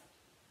breath.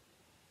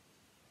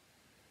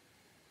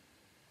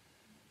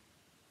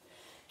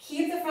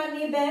 Keep the front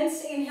knee bent.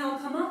 Inhale,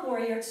 come up,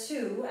 warrior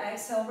 2.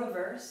 Exhale,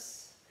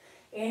 reverse.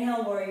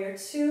 Inhale, warrior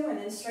 2, and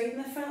then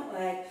straighten the front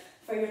leg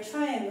for your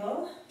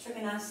triangle,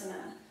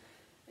 Krounchasana.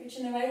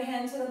 Reaching the right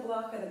hand to the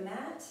block or the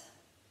mat,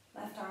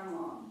 left arm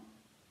long.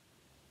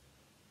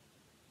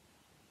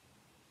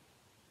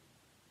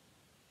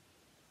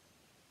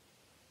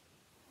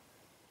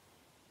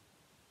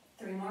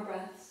 Three more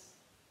breaths.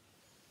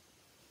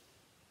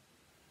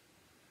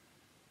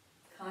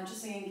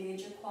 Consciously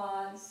engage your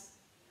quads.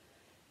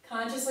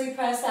 Consciously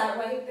press that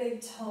right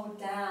big toe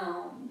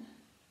down.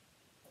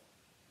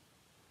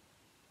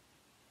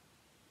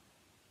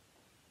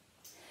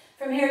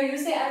 From here,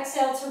 use the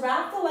exhale to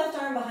wrap the left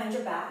arm behind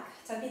your back,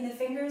 tucking the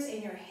fingers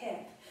in your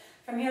hip.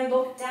 From here,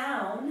 look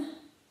down,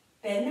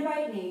 bend the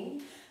right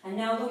knee, and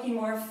now looking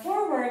more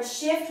forward,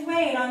 shift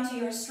weight onto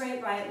your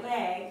straight right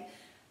leg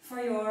for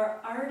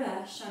your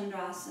Ardha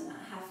Chandrasana,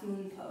 half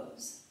moon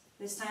pose.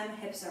 This time, the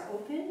hips are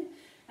open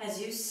as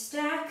you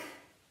stack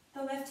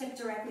the left hip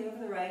directly over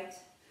the right.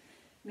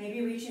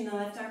 Maybe reaching the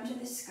left arm to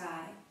the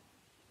sky.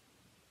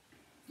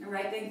 The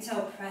right big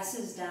toe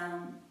presses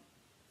down.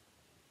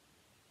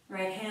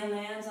 Right hand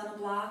lands on a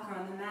block or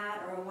on the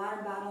mat or a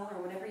water bottle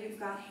or whatever you've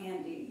got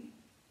handy.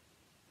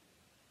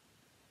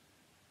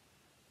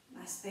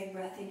 Last big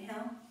breath,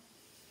 inhale.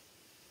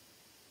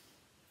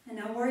 And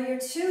now warrior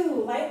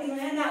 2, lightly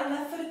land that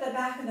left foot at the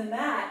back of the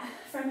mat.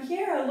 From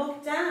here,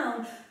 look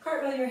down,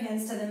 cartwheel your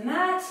hands to the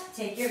mat,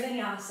 take your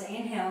vinyasa.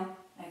 Inhale,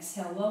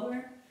 exhale,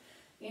 lower.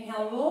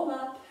 Inhale, roll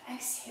up.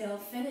 Exhale,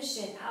 finish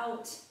it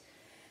out.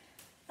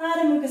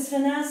 Adho Mukha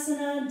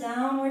Svanasana,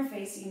 downward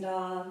facing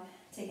dog.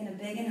 Taking a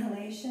big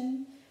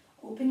inhalation,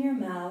 open your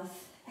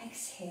mouth,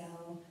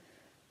 exhale.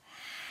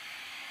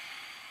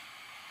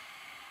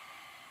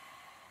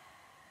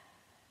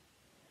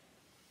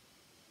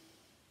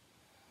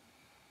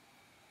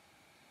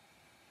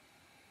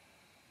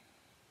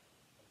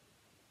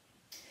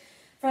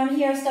 From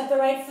here, step the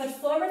right foot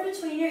forward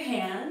between your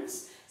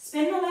hands.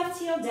 Spin the left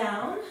heel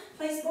down,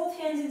 place both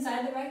hands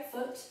inside the right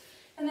foot,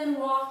 and then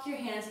walk your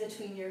hands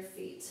between your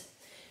feet.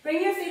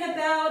 Bring your feet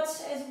about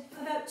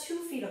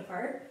 2 feet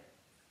apart,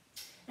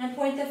 and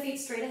point the feet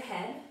straight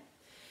ahead.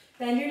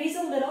 Bend your knees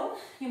a little.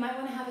 You might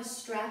want to have a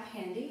strap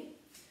handy.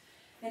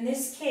 In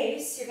this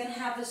case, you're going to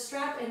have the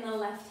strap in the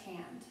left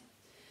hand.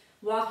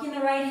 Walking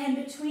the right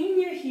hand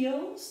between your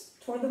heels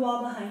toward the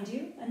wall behind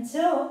you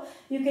until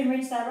you can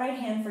reach that right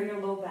hand for your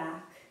low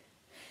back.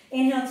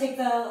 Inhale, take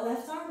the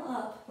left arm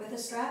up with the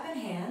strap in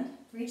hand,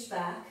 reach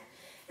back,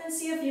 and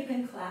see if you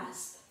can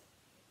clasp.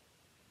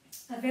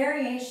 A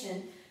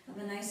variation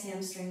of a nice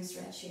hamstring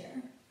stretch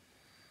here.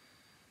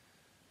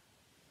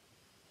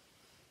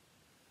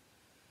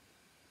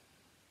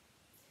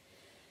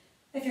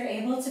 If you're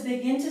able to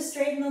begin to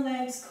straighten the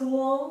legs,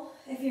 cool.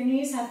 If your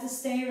knees have to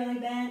stay really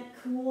bent,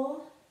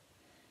 cool.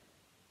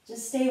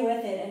 Just stay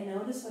with it and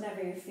notice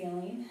whatever you're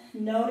feeling.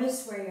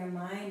 Notice where your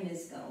mind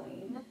is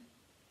going.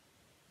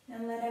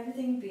 And let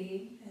everything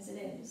be as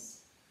it is.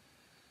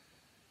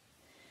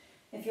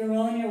 If you're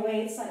rolling your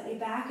weight slightly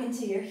back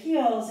into your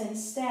heels,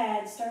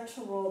 instead, start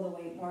to roll the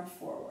weight more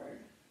forward.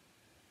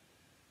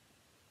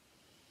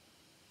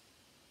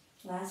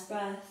 Last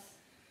breath.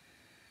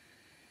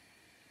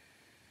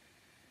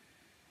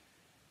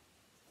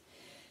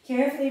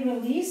 Carefully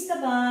release the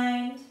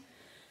bind.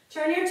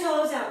 Turn your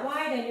toes out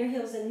wide and your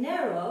heels in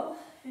narrow,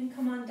 and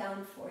come on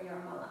down for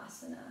your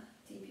malasana,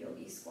 deep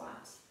yogi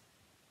squat.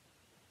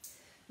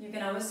 You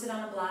can always sit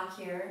on a block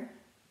here.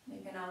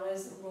 You can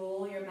always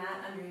roll your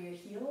mat under your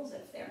heels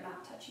if they're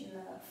not touching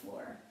the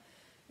floor.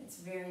 It's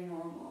very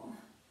normal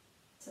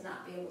to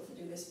not be able to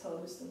do this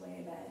pose the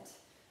way that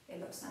it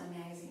looks on a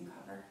magazine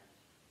cover.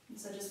 And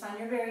so just find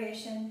your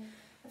variation.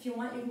 If you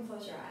want, you can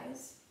close your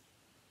eyes.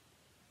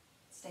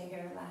 Stay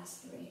here,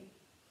 last 3.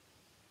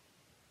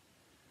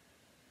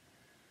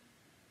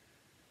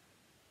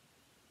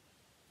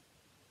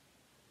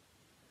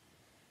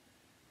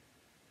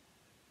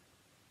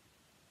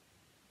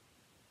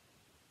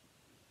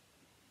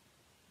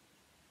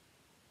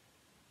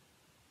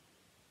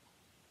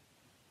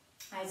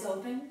 Eyes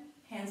open,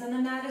 hands on the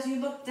mat as you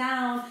look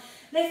down.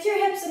 Lift your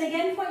hips and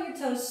again point your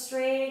toes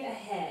straight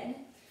ahead.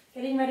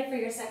 Getting ready for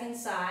your second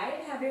side.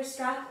 Have your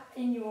strap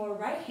in your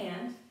right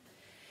hand.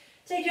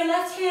 Take your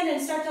left hand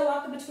and start to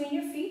walk it between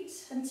your feet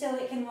until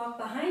it can walk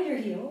behind your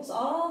heels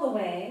all the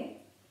way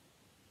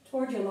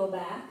toward your low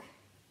back,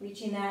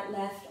 reaching that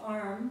left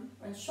arm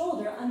and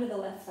shoulder under the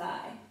left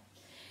thigh.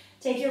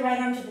 Take your right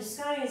arm to the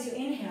sky as you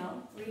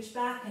inhale. Reach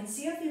back and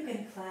see if you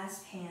can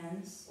clasp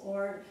hands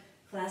or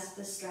clasp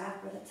the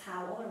strap or the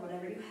towel or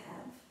whatever you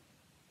have.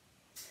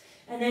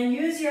 And then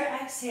use your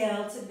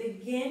exhale to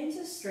begin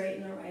to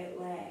straighten the right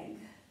leg.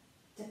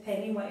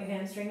 Depending what your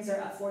hamstrings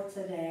are up for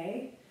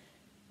today,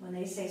 when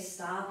they say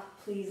stop,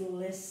 please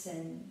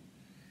listen.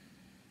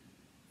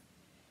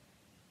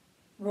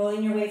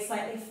 Rolling your weight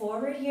slightly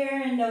forward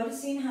here and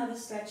noticing how the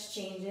stretch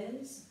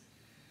changes.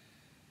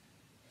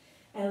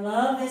 I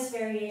love this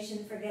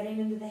variation for getting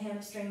into the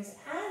hamstrings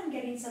and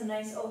getting some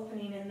nice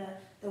opening in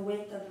the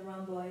width of the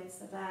rhomboids,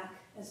 the back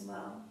as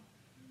well.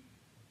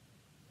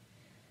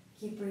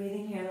 Keep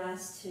breathing here,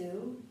 last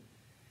 2.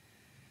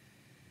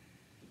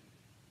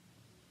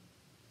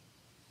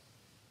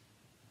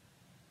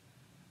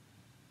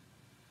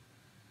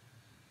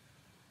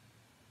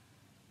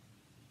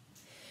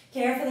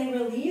 Carefully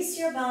release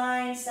your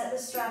bind, set the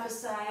strap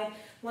aside.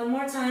 One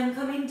more time,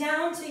 coming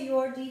down to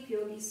your deep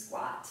yogi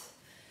squat.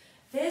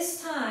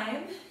 This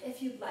time,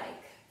 if you'd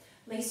like,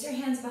 lace your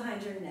hands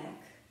behind your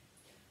neck.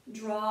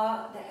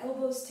 Draw the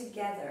elbows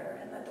together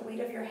and let the weight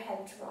of your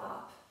head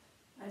drop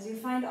as you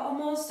find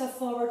almost a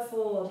forward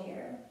fold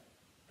here.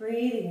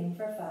 Breathing in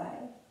for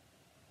 5.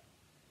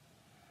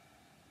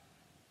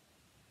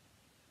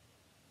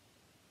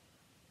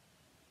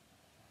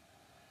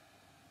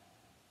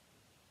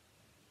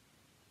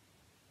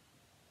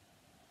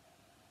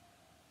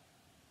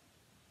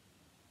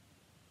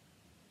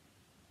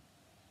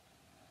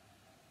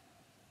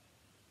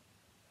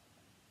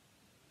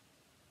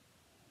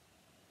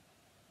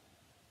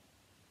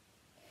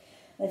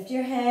 Lift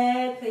your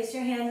head, place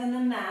your hands on the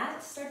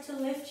mat. Start to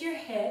lift your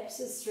hips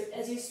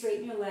as you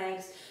straighten your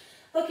legs.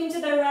 Looking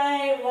to the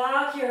right,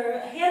 walk your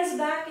hands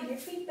back and your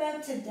feet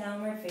back to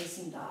downward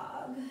facing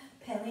dog.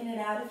 Pedaling it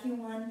out if you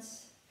want.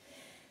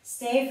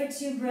 Stay for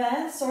 2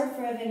 breaths, or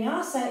for a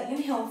vinyasa,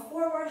 inhale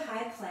forward,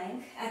 high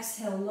plank.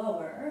 Exhale,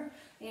 lower.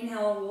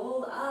 Inhale,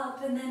 roll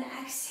up, and then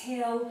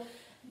exhale,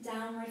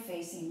 downward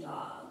facing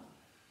dog.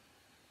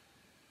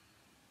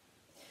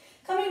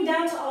 Coming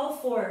down to all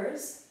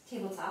 4s,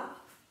 tabletop.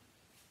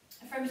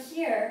 From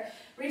here,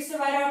 reach the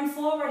right arm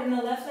forward and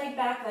the left leg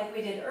back like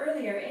we did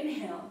earlier.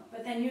 Inhale,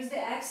 but then use the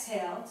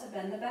exhale to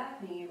bend the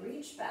back knee,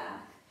 reach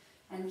back,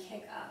 and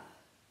kick up.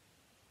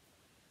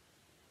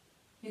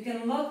 You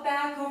can look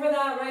back over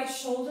that right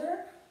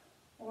shoulder,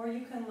 or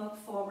you can look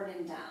forward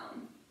and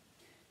down.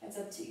 It's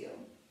up to you.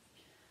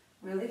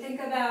 Really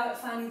think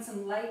about finding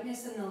some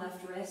lightness in the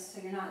left wrist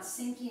so you're not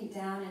sinking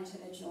down into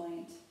the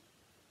joint.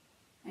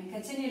 And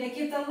continue to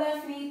keep the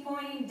left knee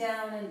pointing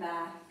down and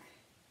back.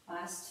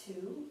 Last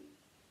 2.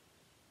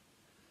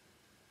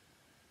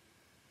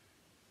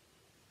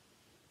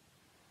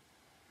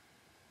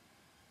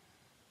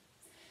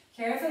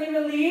 Carefully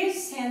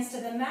release, hands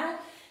to the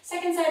mat.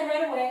 Second side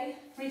right away.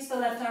 Reach the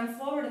left arm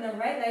forward and the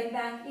right leg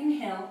back.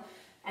 Inhale.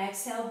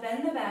 Exhale,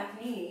 bend the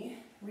back knee.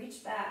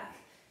 Reach back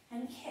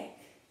and kick.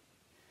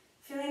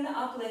 Feeling the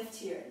uplift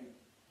here.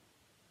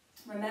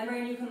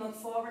 Remembering you can look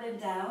forward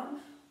and down,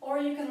 or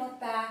you can look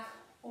back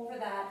over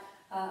that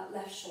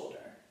left shoulder.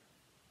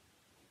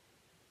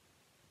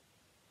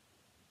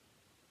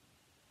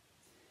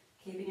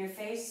 Keeping your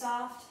face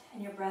soft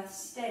and your breath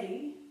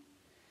steady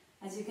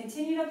as you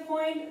continue to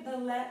point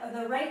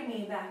the right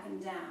knee back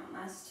and down.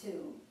 Last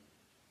 2.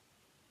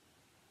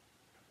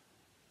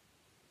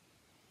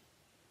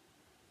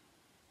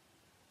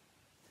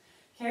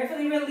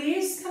 Carefully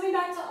release, coming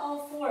back to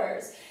all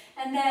 4s,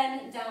 and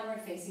then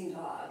downward facing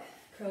dog.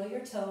 Curl your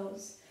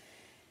toes,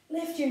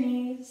 lift your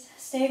knees,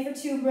 stay for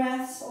 2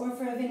 breaths, or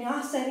for a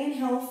vinyasa,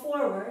 inhale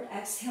forward,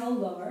 exhale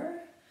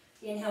lower,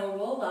 inhale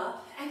roll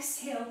up,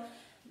 exhale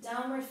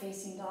downward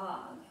facing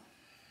dog.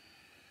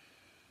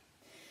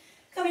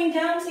 Coming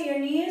down to your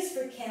knees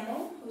for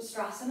camel,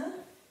 Ustrasana.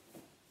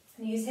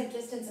 Knees hip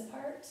distance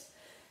apart.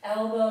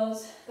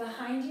 Elbows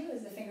behind you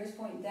as the fingers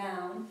point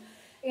down.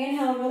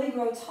 Inhale, really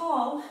grow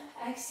tall.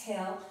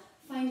 Exhale,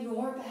 find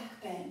your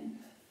back bend.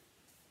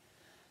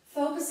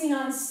 Focusing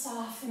on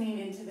softening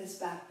into this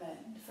back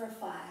bend for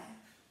 5.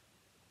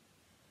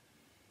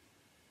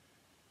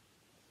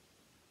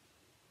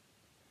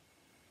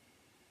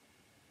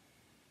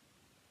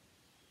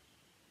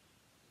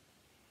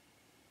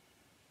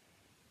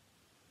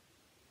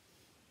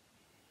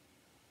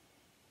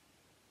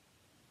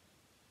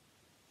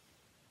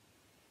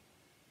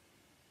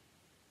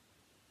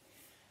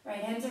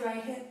 Right hand to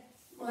right hip,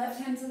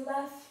 left hand to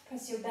left.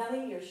 Press your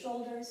belly, your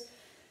shoulders,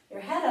 your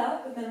head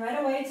up, and then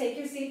right away take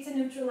your seat to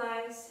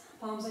neutralize.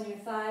 Palms on your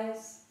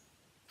thighs.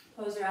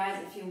 Close your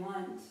eyes if you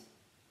want.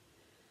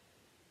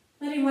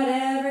 Letting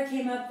whatever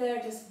came up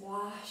there just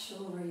wash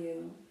over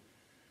you.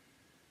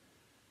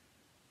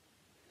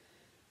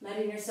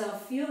 Letting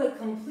yourself feel it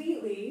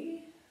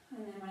completely,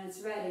 and then when it's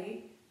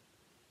ready,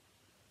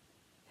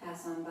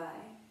 pass on by.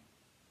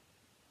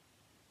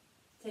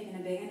 Taking a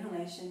big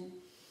inhalation.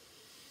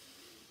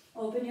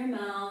 Open your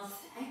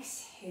mouth,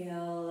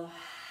 exhale.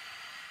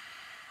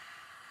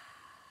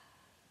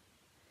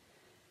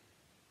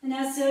 And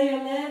now seal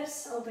your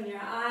lips, open your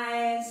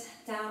eyes,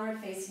 downward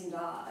facing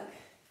dog.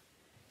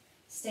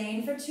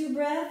 Staying for 2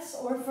 breaths,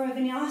 or for a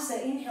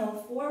vinyasa,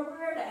 inhale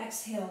forward,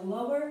 exhale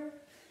lower.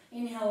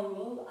 Inhale,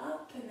 roll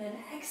up, and then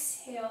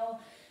exhale,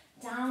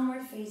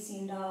 downward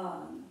facing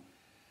dog.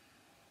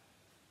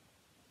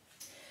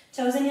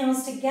 Toes and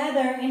heels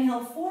together,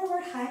 inhale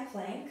forward, high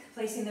plank,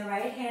 placing the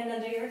right hand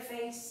under your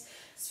face.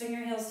 Swing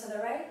your heels to the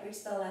right,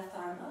 reach the left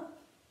arm up.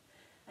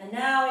 And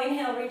now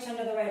inhale, reach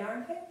under the right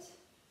armpit.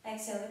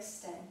 Exhale,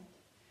 extend.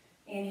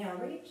 Inhale,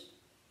 reach.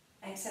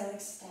 Exhale,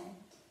 extend.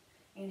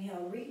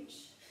 Inhale,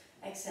 reach.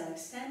 Exhale,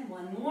 extend.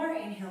 One more.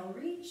 Inhale,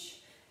 reach.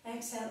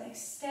 Exhale,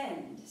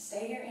 extend.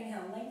 Stay here.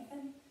 Inhale,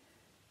 lengthen.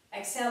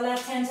 Exhale,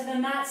 left hand to the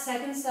mat.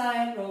 Second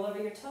side. Roll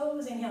over your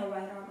toes. Inhale,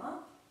 right arm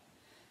up.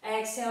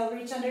 Exhale,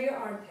 reach under your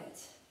armpit.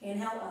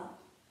 Inhale, up.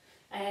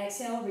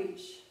 Exhale,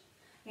 reach.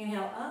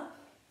 Inhale, up.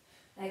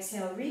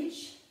 Exhale,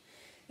 reach.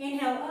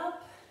 Inhale,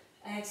 up.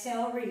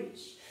 Exhale,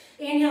 reach.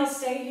 Inhale,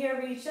 stay here,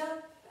 reach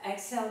up.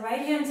 Exhale, right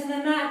hand to the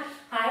mat.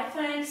 High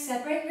plank,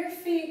 separate your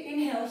feet.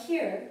 Inhale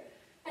here.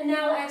 And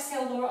now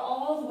exhale, lower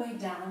all the way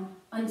down.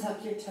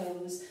 Untuck your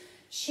toes.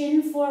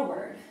 Chin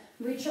forward.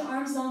 Reach your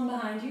arms long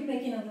behind you,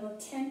 making a little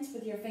tent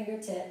with your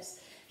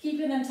fingertips.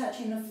 Keeping them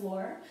touching the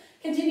floor.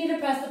 Continue to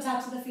press the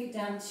tops of the feet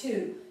down.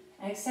 2.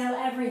 Exhale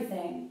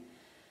everything.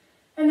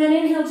 And then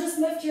inhale, just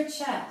lift your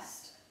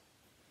chest.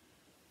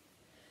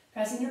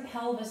 Pressing your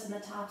pelvis and the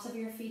tops of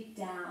your feet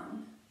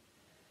down.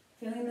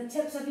 Feeling the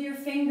tips of your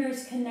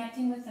fingers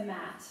connecting with the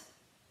mat.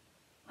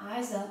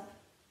 Eyes up.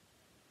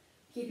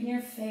 Keeping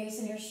your face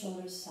and your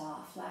shoulders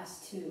soft.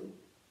 Last 2.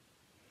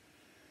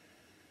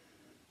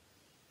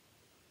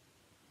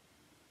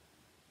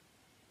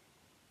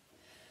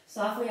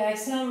 Softly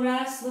exhale,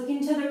 rest. Looking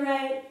to the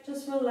right,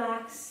 just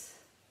relax.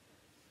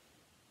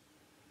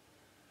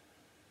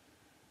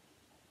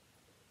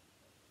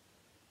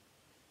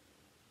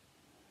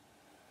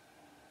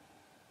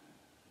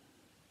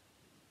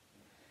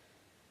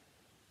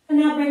 And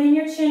now bringing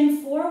your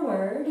chin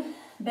forward,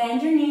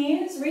 bend your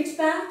knees, reach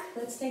back.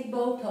 Let's take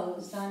bow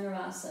pose,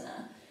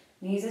 Dhanurasana.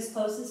 Knees as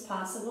close as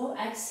possible.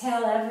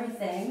 Exhale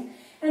everything.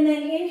 And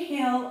then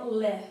inhale,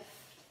 lift.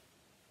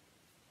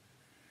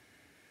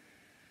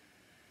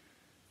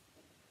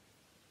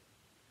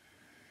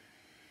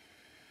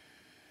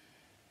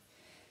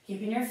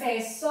 Keeping your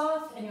face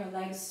soft and your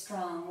legs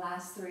strong.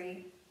 Last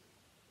 3.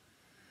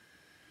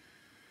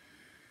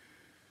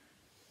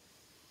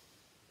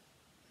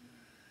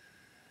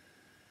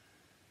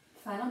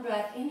 Final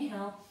breath,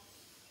 inhale.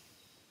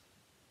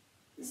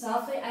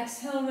 Softly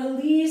exhale,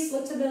 release,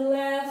 look to the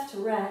left,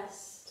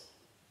 rest.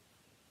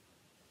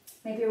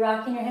 Maybe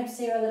rocking your hips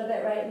here a little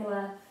bit right and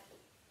left.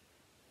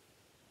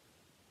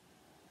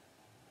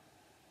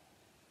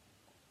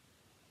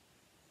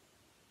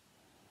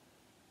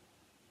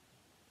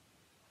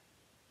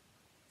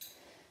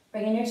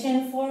 Bringing your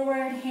chin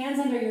forward, hands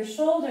under your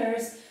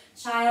shoulders,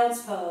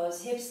 child's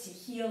pose, hips to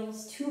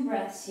heels, 2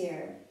 breaths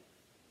here.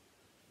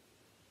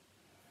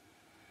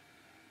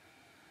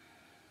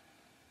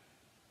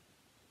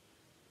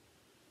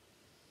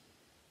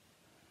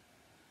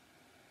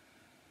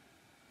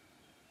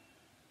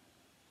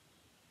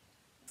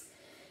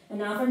 And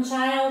now from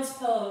child's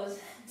pose,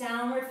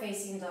 downward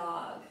facing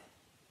dog.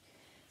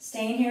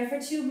 Staying here for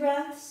 2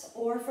 breaths,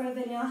 or for a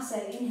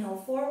vinyasa,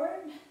 inhale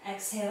forward,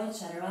 exhale,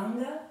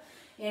 chaturanga.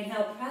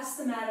 Inhale, press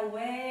the mat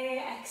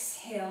away,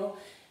 exhale,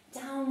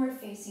 downward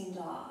facing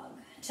dog.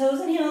 Toes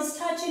and heels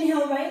touch,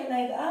 inhale, right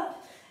leg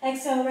up.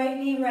 Exhale, right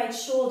knee, right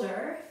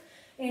shoulder.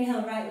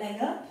 Inhale, right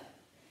leg up.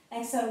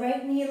 Exhale,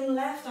 right knee,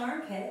 left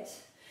armpit.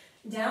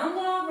 Down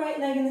dog, right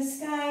leg in the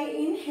sky.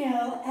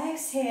 Inhale,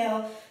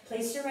 exhale.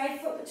 Place your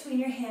right foot between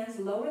your hands,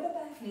 lower the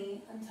back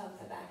knee, untuck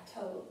the back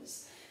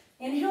toes.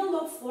 Inhale,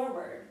 look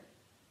forward.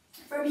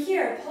 From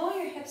here, pull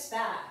your hips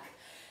back.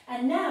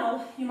 And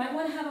now, you might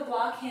want to have a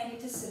block handy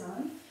to sit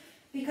on,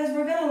 because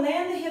we're going to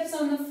land the hips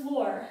on the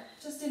floor,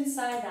 just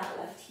inside that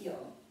left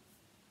heel.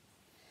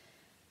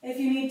 If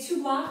you need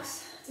 2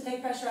 blocks to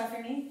take pressure off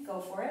your knee, go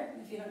for it.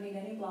 If you don't need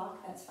any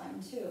block, that's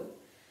fine too.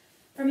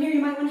 From here,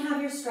 you might want to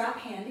have your strap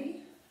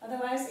handy.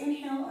 Otherwise,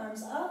 inhale,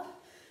 arms up.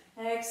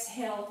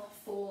 Exhale,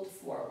 fold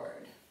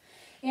forward.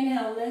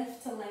 Inhale,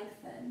 lift to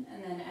lengthen,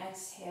 and then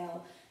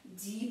exhale,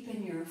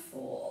 deepen your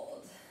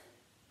fold.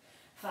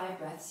 5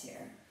 breaths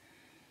here.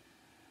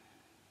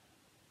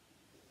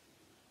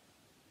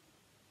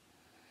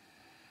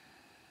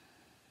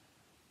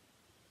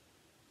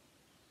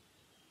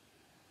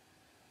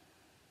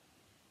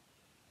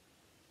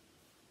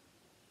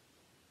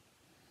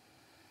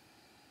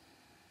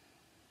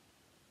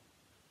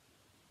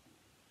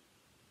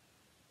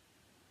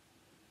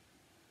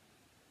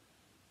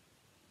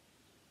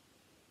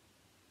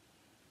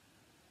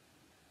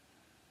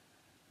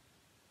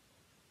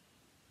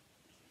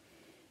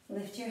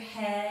 Lift your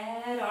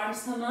head,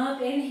 arms come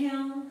up,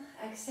 inhale,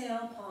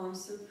 exhale,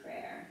 palms through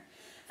prayer.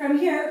 From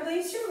here,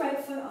 place your right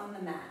foot on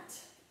the mat.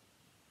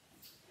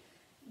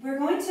 We're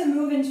going to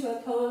move into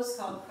a pose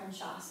called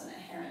Krounchasana,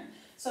 heron.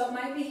 So it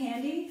might be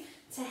handy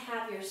to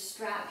have your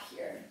strap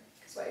here.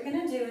 Because what you're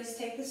going to do is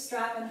take the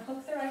strap and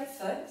hook the right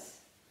foot.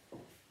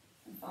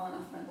 I'm falling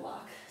off my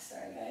block,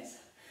 sorry guys.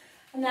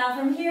 And now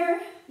from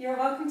here, you're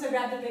welcome to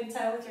grab the big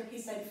toe with your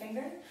peace-side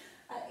finger.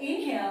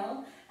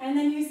 Inhale, and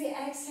then use the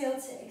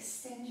exhale to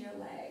extend your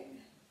leg.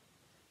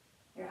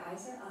 Your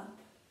eyes are up.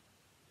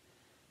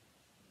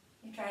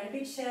 You try to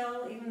be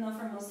chill, even though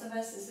for most of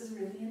us this is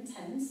really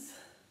intense.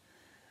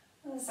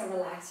 So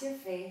relax your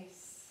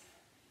face.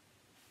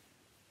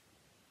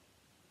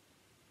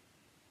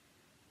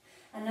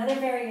 Another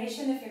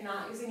variation, if you're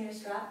not using your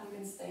strap, you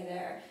can stay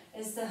there,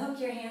 is to hook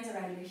your hands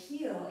around your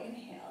heel,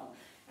 inhale,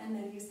 and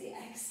then use the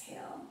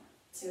exhale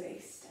to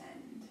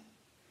extend.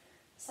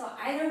 So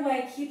either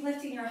way, keep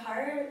lifting your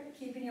heart,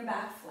 keeping your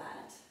back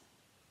flat.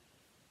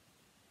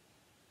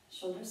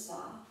 Shoulders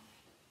soft.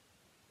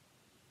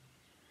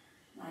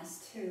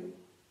 Last two.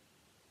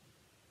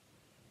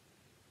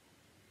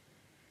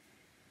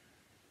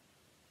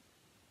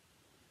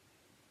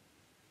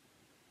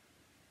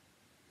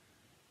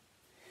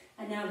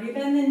 And now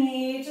rebend the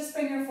knee, just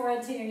bring your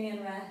forehead to your knee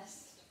and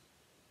rest.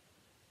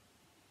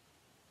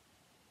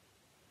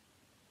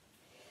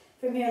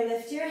 From here,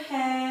 lift your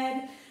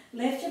head,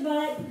 lift your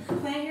butt,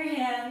 plant your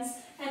hands,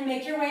 and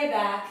make your way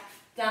back,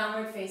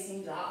 downward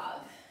facing dog.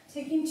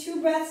 Taking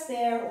 2 breaths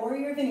there, or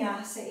your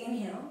vinyasa,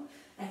 inhale,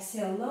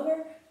 exhale,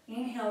 lower,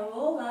 inhale,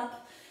 roll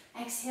up,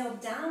 exhale,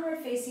 downward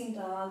facing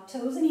dog,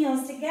 toes and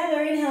heels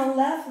together, inhale,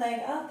 left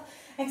leg up,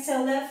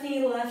 exhale, left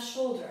knee, left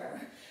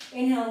shoulder,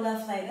 inhale,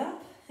 left leg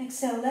up,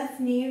 exhale, left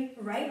knee,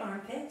 right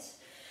armpit,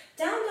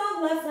 down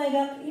dog, left leg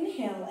up,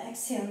 inhale,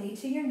 exhale, knee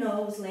to your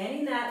nose,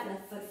 landing that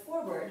left foot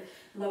forward,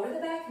 lower the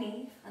back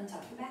knee,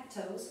 untuck your back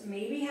toes,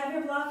 maybe have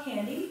your block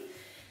handy,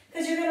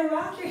 because you're going to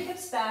rock your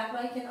hips back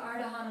like in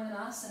Ardha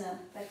Hanumanasana,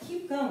 but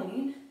keep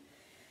going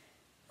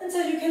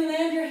until you can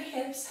land your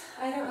hips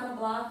either on a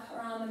block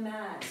or on the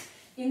mat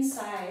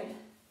inside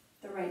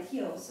the right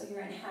heel, so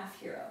you're in half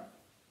hero.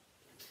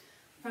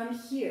 From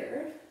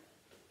here,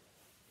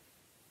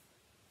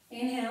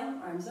 inhale,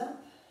 arms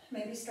up,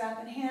 maybe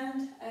strap in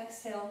hand,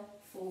 exhale,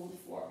 fold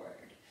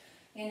forward.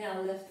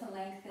 Inhale, lift and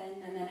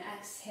lengthen, and then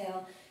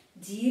exhale,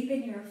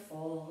 deepen your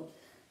fold.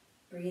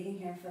 Breathing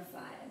here for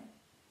 5.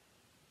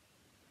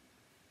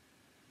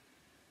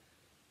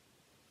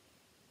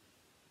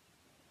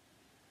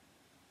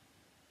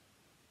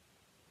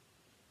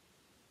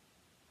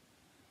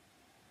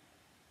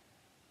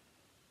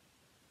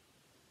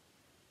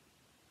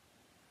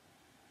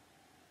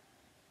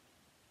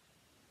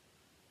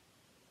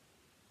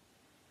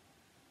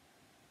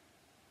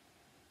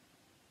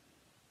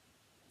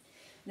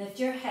 Lift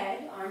your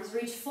head, arms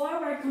reach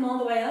forward, come all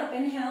the way up,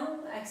 inhale,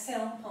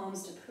 exhale,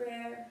 palms to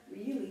prayer,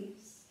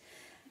 release.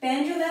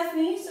 Bend your left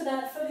knee so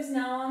that foot is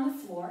now on the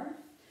floor.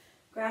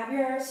 Grab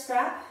your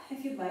strap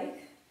if you'd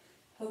like,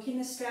 hooking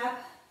the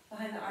strap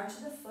behind the arch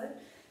of the foot.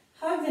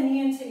 Hug the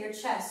knee into your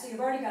chest, so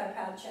you've already got a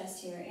proud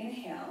chest here,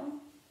 inhale.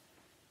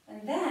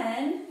 And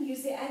then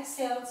use the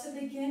exhale to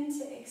begin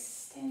to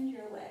extend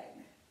your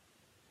leg.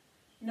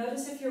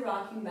 Notice if you're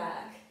rocking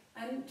back,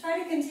 and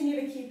try to continue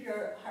to keep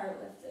your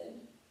heart lifted.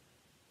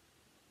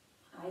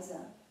 Eyes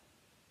up,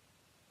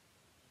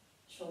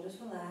 shoulders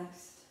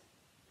relaxed.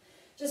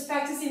 Just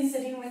practicing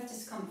sitting with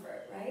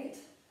discomfort, right?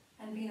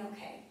 And being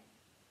okay.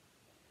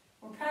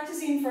 We're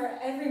practicing for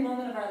every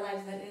moment of our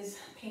lives that is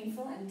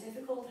painful and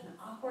difficult and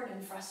awkward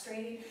and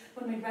frustrating,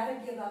 when we'd rather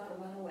give up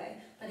or run away.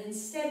 But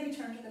instead we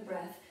turn to the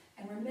breath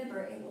and remember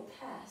it will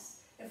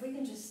pass if we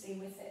can just stay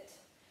with it.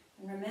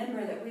 And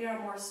remember that we are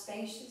more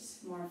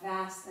spacious, more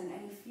vast than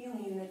any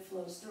feeling that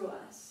flows through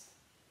us.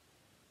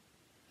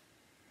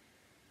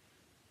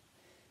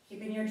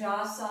 Keeping your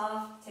jaw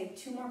soft, take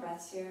 2 more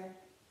breaths here.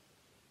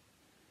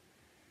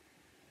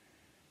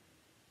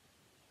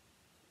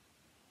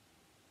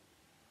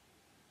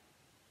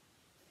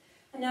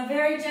 And now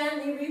very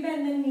gently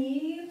rebend the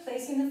knee,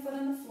 placing the foot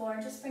on the floor.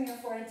 Just bring your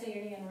forehead to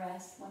your knee and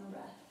rest. 1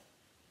 breath.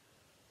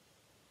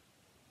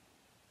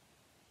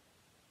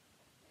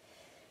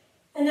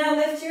 And now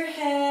lift your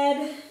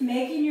head,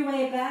 making your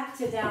way back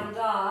to down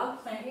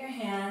dog. Plant your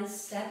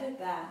hands, step it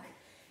back.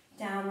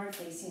 Downward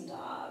facing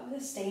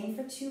dog. Staying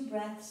for 2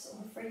 breaths,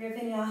 or for your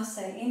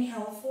vinyasa.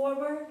 Inhale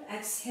forward,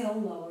 exhale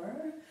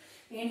lower.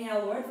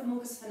 Inhale Urdhva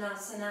Mukha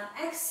Svanasana.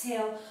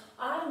 Exhale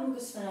Adho Mukha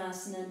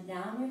Svanasana,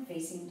 downward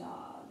facing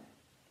dog.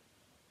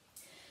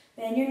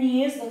 Bend your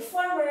knees, look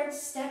forward,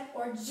 step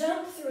or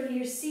jump through to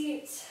your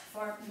seat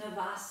for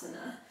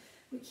Navasana.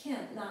 We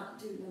can't not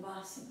do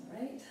Navasana,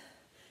 right?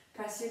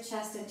 Press your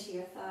chest into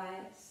your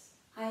thighs,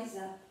 eyes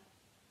up.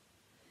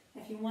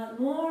 If you want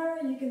more,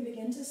 you can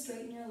begin to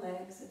straighten your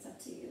legs. It's up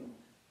to you.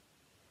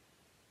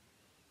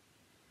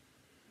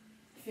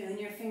 Feeling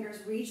your fingers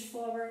reach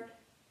forward.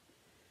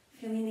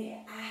 Feeling the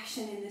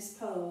action in this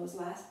pose.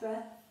 Last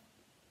breath.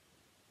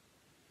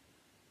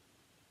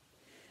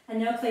 And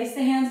now place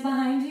the hands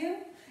behind you.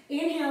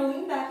 Inhale,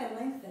 lean back and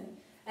lengthen.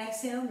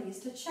 Exhale, knees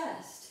to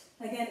chest.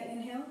 Again,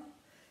 inhale.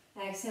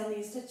 Exhale,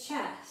 knees to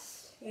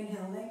chest.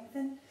 Inhale,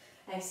 lengthen.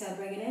 Exhale,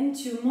 bring it in.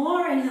 2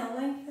 more. Inhale,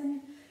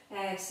 lengthen.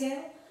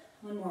 Exhale.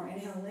 1 more.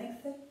 Inhale,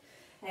 lengthen.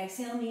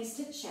 Exhale, knees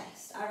to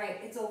chest. All right,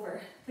 it's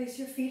over. Place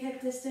your feet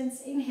hip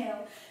distance.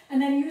 Inhale. And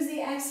then use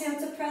the exhale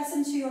to press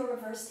into your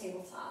reverse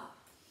tabletop.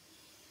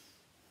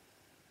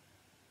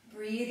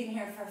 Breathing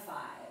here for 5.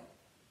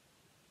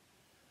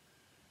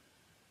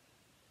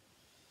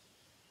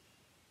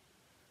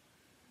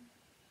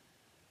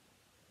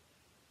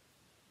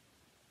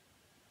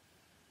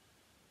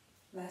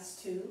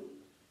 Last 2.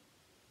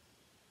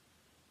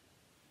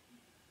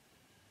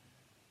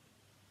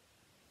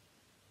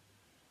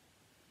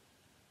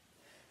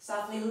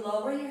 Softly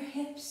lower your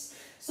hips.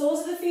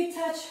 Soles of the feet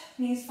touch.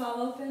 Knees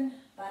fall open.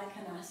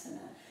 Konasana.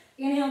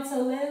 Inhale to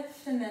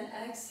lift and then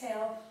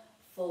exhale,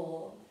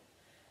 fold.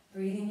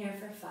 Breathing here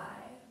for 5.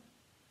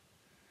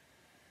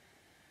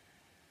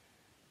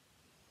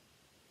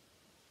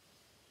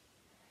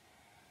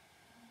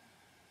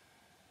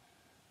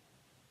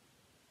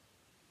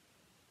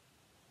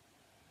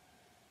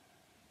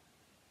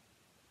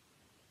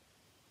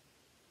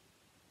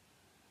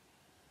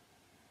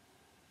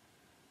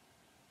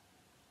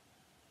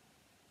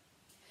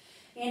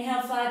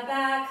 Inhale, flat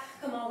back,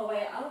 come all the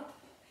way up.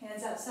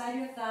 Hands outside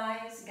your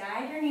thighs,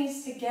 guide your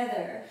knees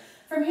together.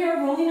 From here,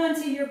 rolling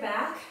onto your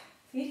back,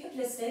 feet hip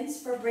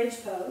distance for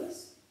bridge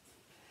pose.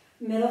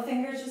 Middle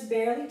fingers just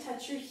barely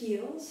touch your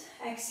heels.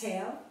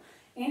 Exhale,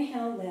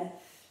 inhale,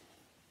 lift.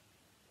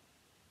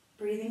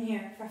 Breathing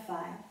here for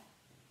 5.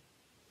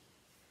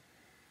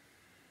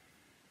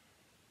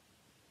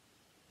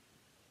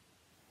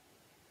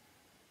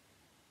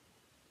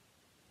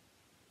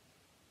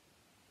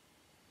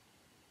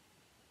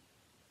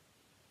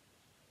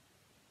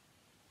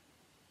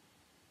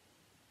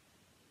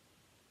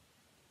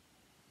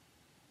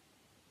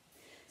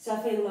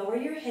 Softly lower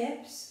your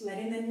hips,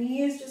 letting the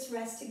knees just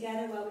rest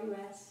together while we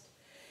rest.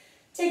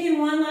 Taking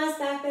one last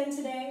back bend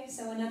today,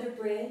 so another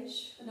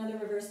bridge, another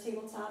reverse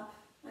tabletop.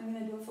 I'm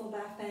going to do a full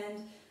back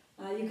bend.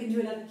 You can do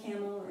another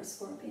camel or a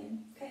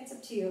scorpion. Okay, it's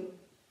up to you.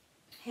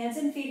 Hands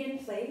and feet in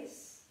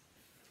place.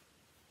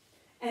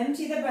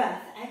 Empty the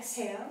breath.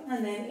 Exhale,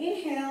 and then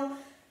inhale,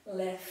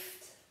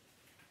 lift.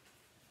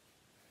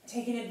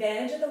 Taking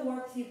advantage of the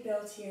warmth you've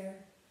built here,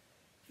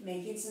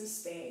 making some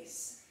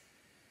space.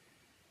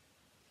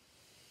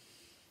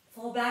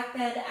 Full back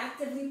bend,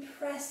 actively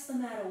press the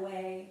mat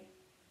away.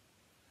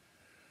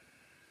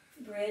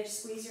 Bridge,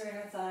 squeeze your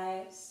inner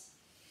thighs.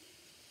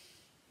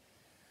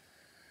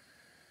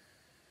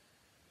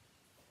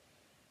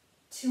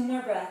 Two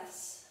more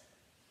breaths.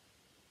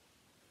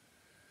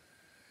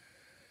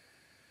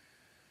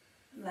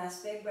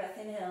 Last big breath,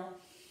 inhale.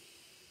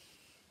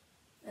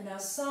 And now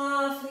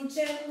softly,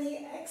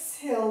 gently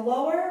exhale,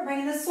 lower.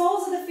 Bring the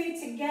soles of the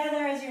feet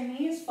together as your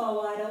knees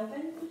fall wide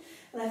open.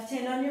 Left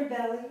hand on your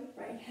belly,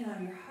 right hand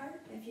on your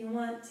heart. If you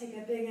want, take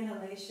a big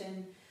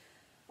inhalation.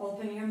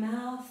 Open your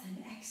mouth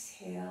and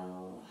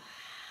exhale.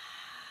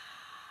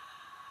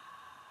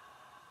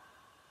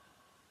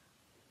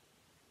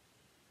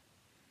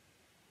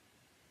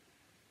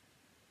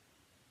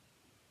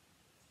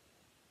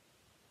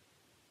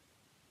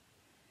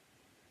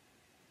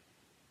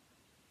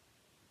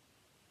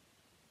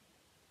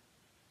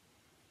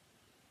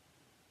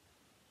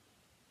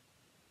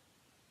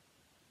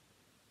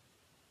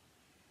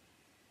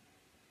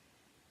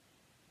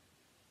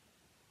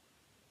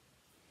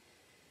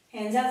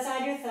 Hands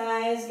outside your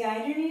thighs,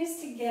 guide your knees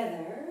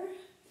together.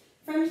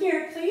 From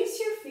here, place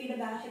your feet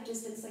about hip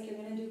distance like you're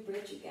going to do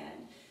bridge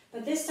again.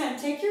 But this time,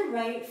 take your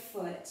right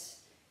foot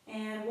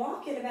and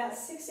walk it about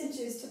 6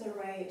 inches to the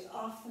right,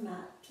 off the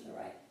mat to the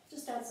right,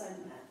 just outside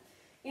the mat.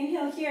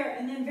 Inhale here,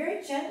 and then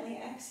very gently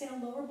exhale,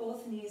 lower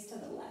both knees to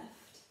the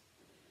left.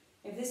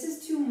 If this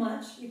is too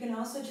much, you can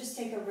also just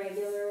take a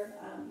regular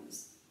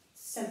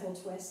simple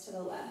twist to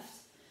the left.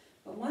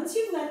 But once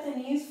you've let the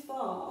knees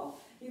fall,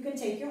 you can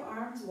take your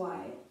arms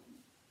wide.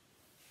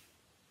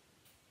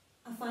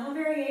 A final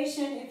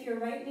variation, if your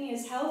right knee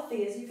is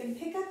healthy, is you can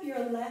pick up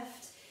your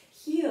left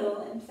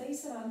heel and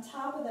place it on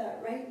top of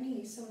that right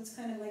knee, so it's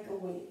kind of like a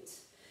weight.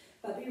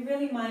 But be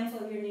really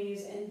mindful of your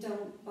knees and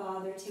don't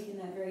bother taking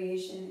that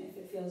variation if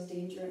it feels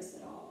dangerous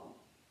at all.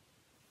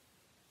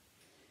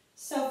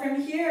 So from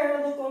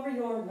here, look over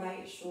your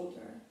right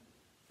shoulder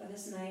for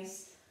this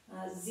nice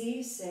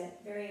Z sit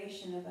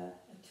variation of a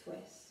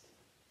twist.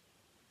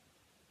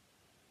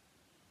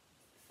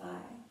 5.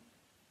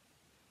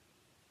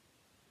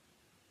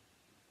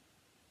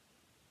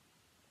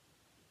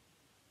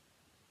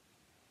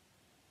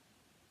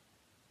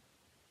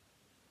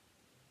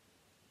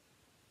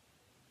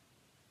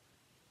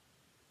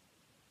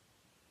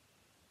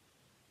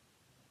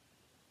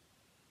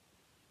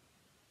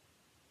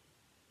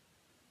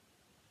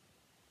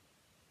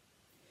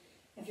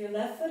 If your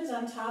left foot is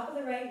on top of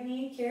the right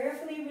knee,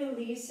 carefully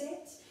release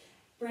it.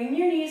 Bring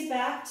your knees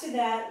back to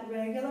that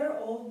regular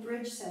old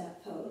bridge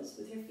setup pose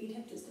with your feet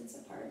hip distance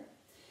apart.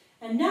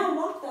 And now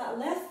walk that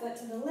left foot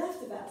to the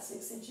left about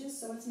 6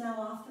 inches, so it's now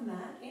off the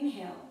mat.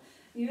 Inhale.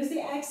 Use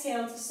the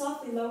exhale to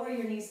softly lower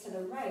your knees to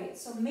the right.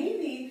 So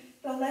maybe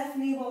the left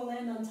knee will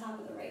land on top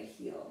of the right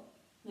heel.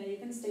 Now you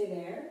can stay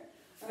there.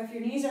 Or if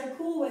your knees are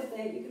cool with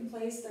it, you can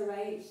place the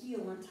right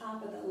heel on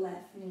top of the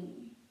left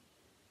knee.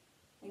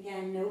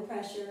 Again, no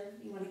pressure.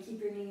 You want to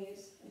keep your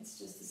knees. It's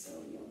just a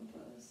slow yoga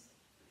pose.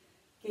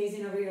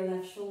 Gazing over your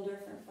left shoulder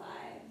for 5.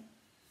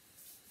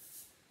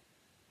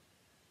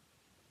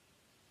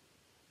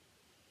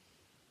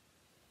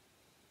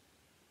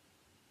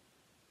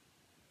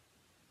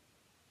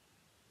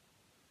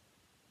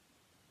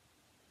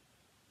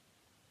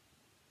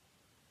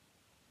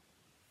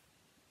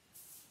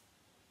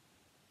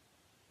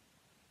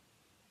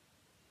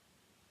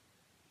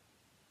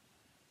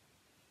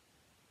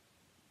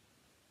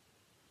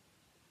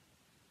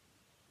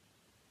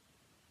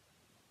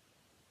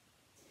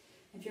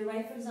 If your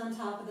right foot is on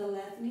top of the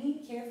left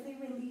knee, carefully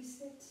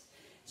release it.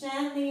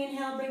 Gently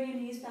inhale, bring your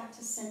knees back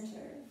to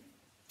center.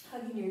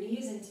 Hugging your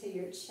knees into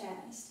your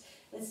chest.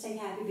 Let's take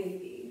happy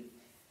baby.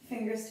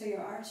 Fingers to your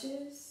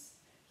arches.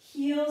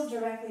 Heels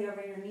directly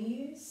over your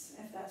knees,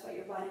 if that's what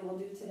your body will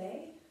do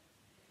today.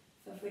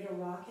 Feel free to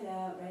rock it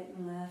out right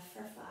and left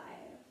for 5.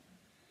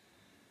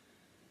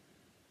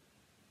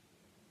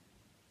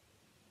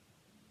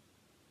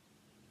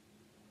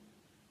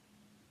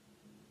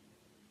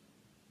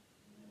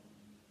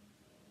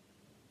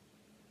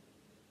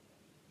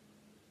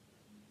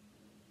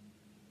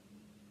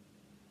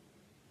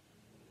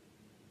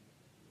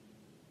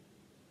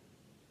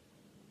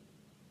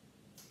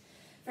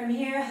 From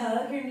here,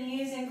 hug your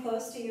knees in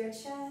close to your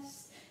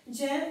chest.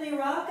 Gently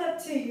rock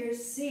up to your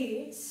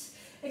seat,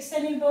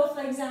 extending both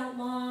legs out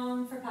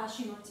long for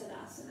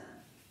Paschimottanasana.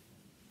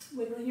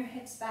 Wiggling your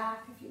hips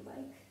back if you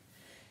like.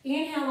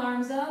 Inhale,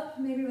 arms up,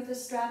 maybe with a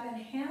strap in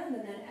hand,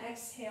 and then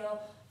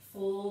exhale,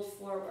 fold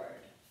forward.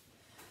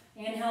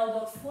 Inhale,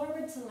 look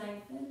forward to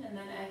lengthen, and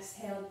then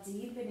exhale,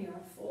 deepen your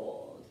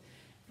fold.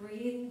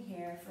 Breathing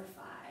here for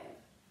 5.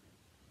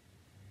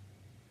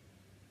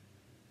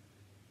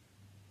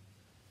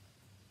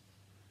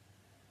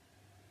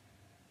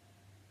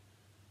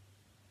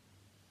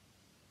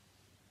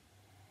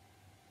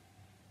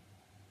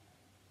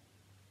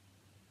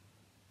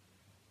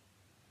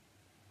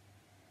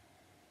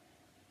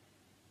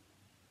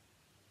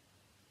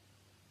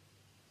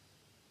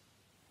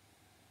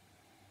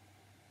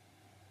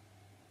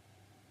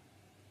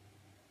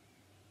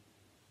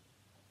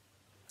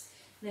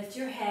 Lift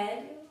your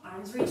head,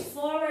 arms reach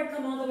forward,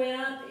 come all the way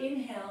up.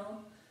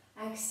 Inhale,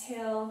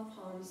 exhale,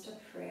 palms to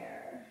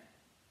prayer.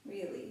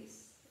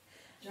 Release.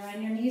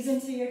 Drawing your knees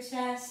into your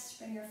chest,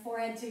 bring your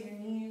forehead to your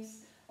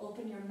knees,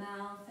 open your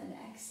mouth and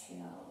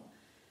exhale.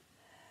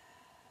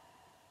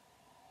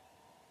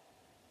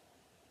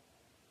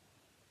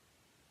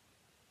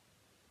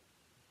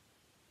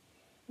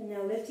 And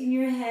now lifting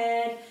your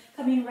head,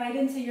 coming right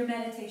into your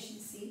meditation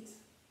seat.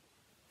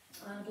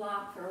 On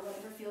block or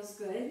whatever feels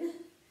good.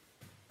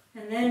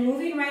 And then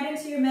moving right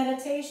into your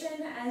meditation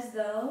as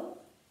though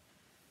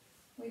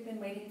we've been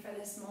waiting for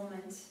this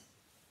moment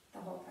the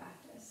whole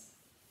practice.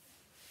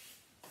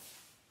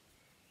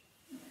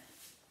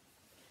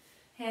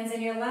 Hands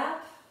in your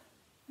lap,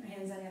 or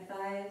hands on your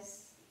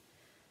thighs.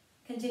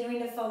 Continuing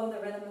to follow the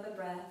rhythm of the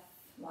breath,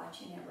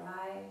 watching it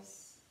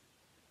rise,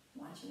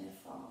 watching it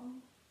fall.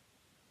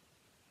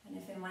 And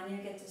if and when you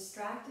get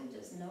distracted,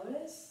 just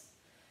notice.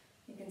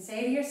 You can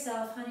say to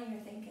yourself, honey,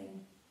 you're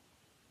thinking.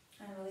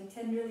 And really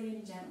tenderly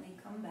and gently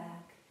come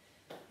back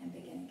and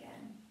begin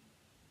again.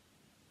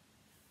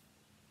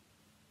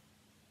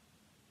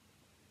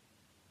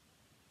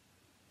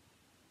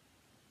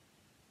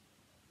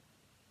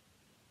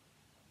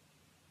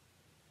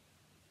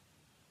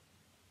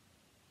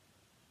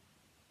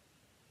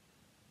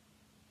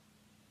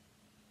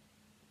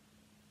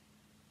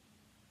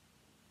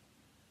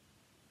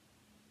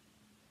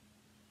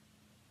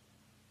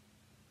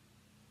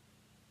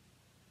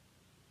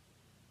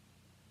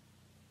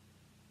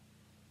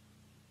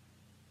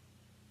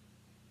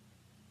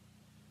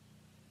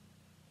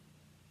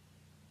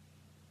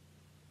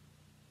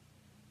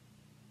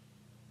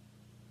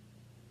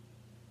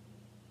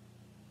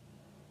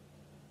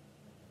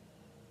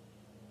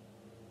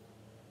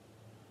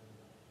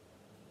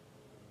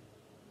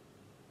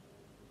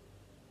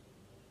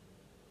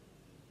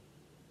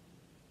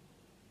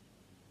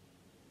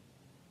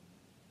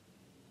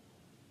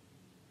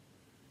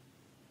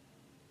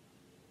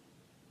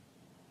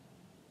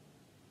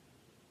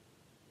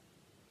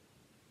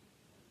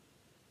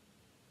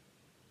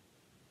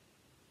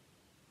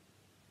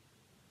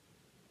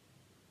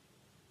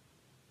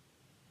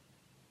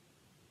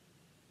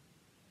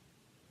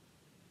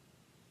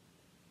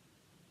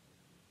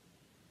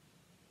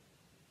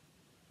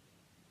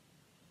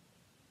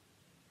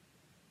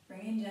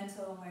 Bringing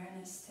gentle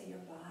awareness to your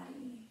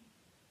body.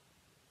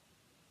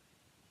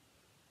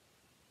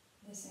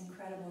 This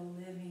incredible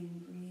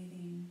living,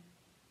 breathing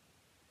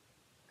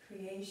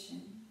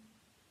creation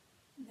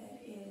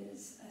that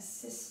is a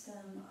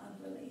system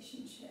of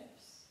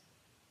relationships,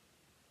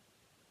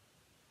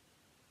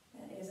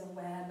 that is a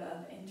web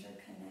of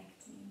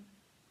interconnecting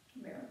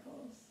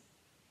miracles.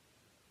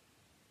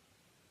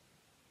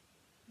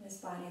 this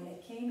body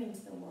that came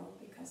into the world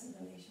because of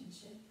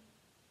relationship,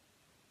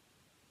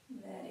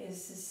 that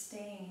is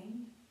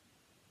sustained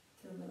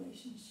through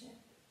relationship,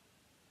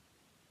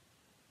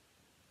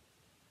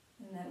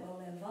 and that will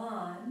live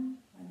on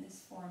when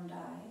this form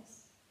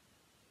dies,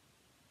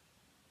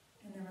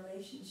 and the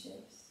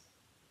relationships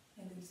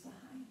it leaves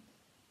behind.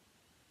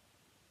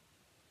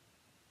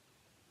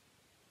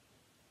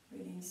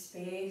 Breathing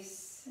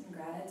space and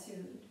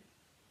gratitude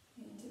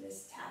into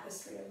this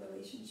tapestry of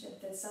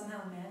relationship that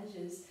somehow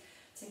manages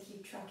to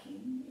keep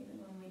trucking even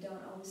when we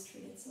don't always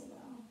treat it so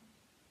well.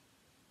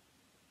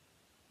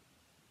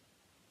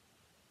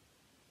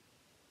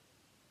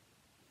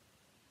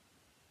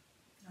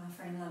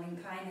 Offering loving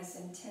kindness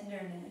and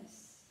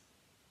tenderness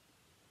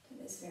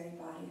to this very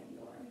body of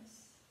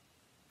yours.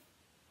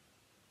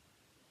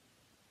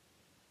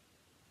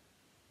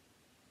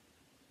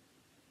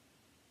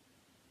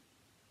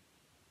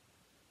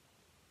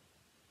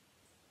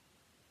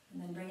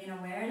 And then bringing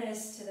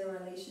awareness to the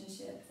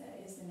relationship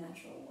that is the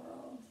natural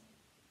world,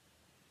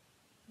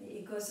 the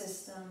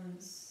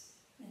ecosystems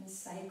and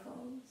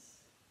cycles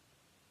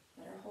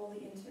that are wholly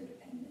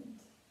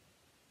interdependent,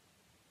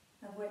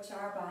 of which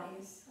our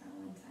bodies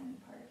are one tiny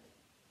part.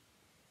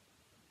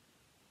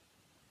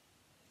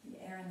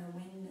 The air and the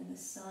wind and the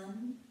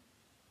sun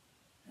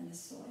and the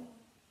soil.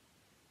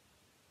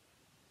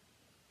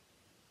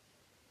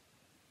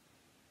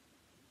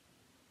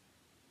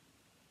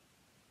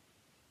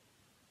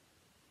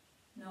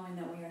 Knowing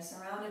that we are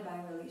surrounded by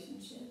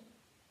relationship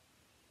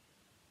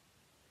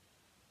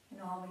in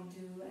all we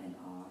do and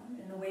are,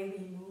 in the way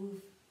we move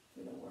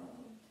through the world.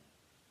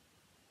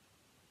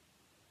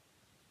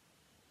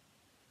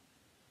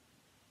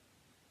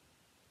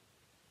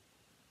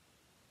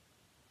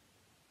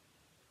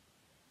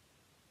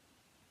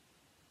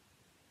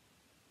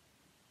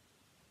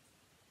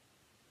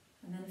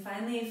 And then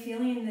finally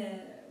feeling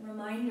the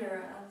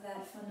reminder of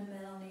that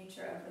fundamental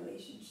nature of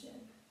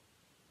relationship.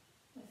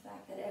 The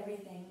fact that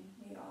everything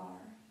we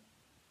are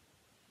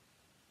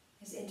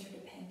is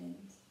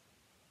interdependent.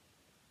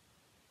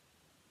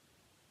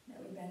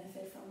 That we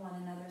benefit from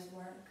one another's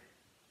work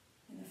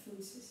in the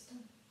food system.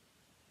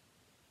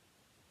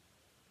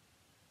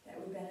 That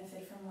we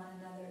benefit from one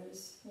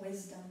another's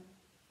wisdom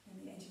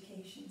in the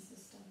education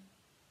system.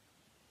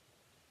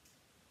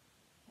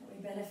 That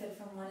we benefit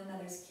from one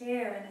another's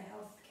care in the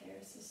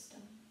healthcare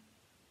system.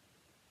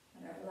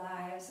 That our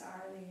lives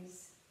are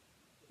these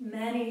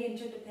many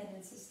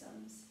interdependent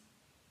systems.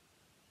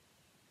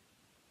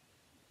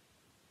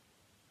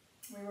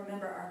 We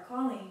remember our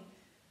calling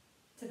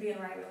to be in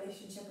right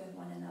relationship with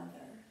one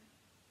another,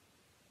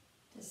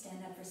 to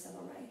stand up for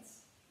civil rights,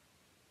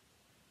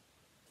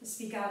 to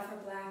speak out for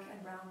Black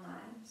and brown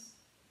lives.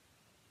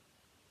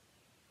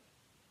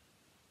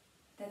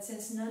 That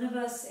since none of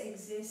us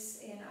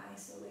exists in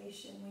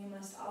isolation, we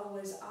must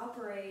always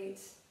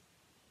operate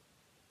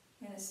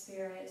in a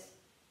spirit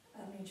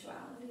of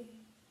mutuality,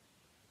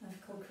 of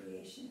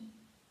co-creation.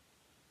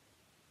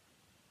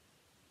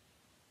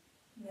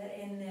 That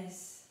in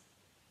this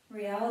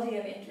reality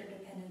of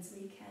interdependence,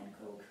 we can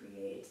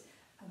co-create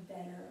a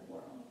better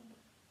world.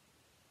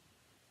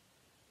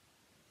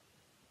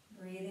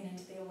 Breathing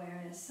into the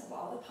awareness of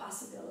all the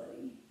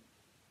possibility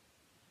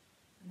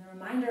and the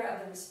reminder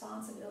of the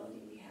responsibility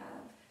we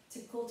have to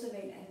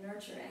cultivate and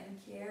nurture and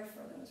care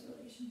for those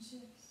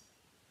relationships,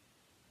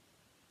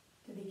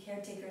 to be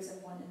caretakers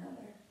of one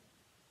another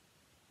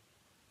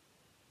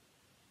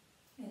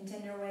in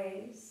tender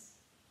ways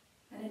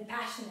and in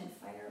passionate,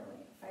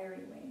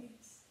 fiery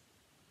ways.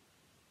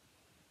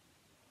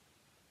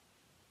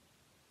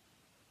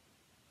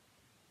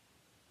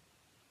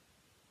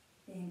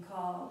 Being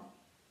called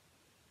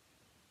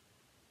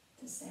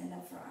to stand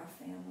up for our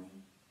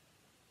family.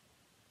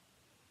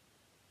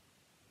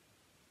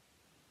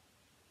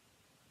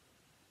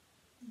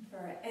 And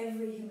for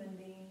every human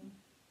being,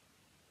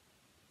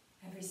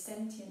 every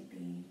sentient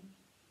being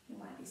who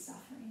might be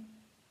suffering,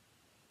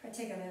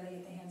 particularly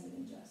at the hands of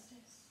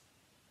injustice.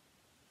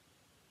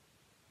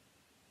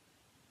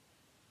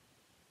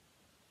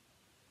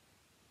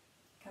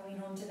 Coming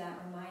home to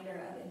that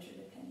reminder of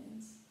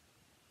interdependence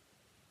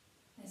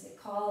as it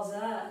calls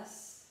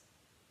us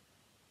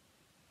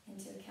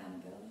into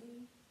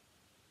accountability,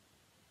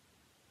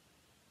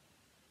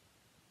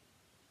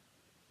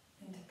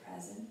 into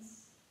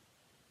presence,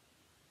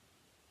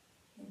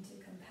 into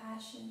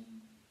compassion,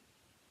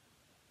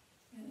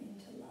 and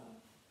into love.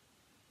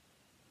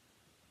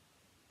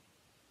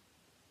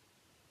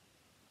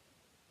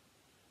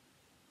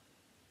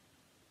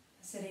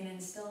 Sitting in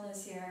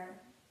stillness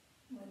here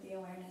with the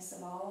awareness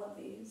of all of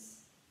these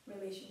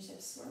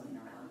relationships swirling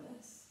around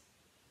us,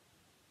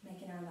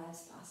 making our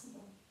lives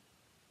possible.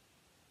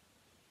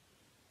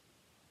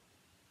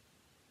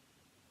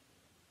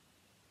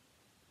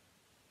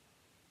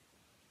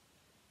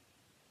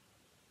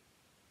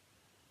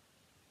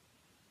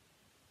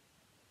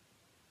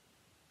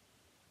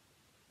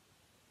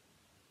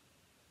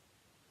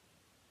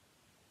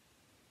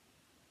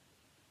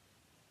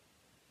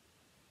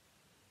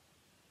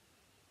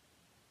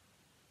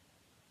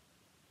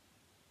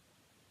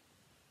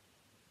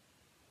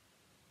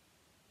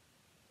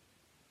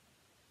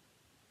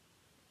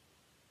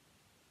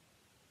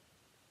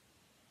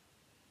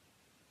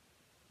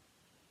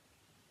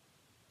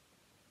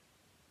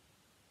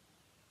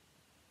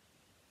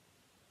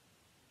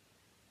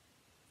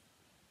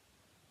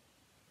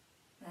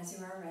 as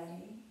you are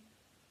ready,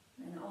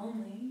 and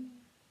only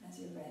as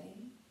you're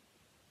ready,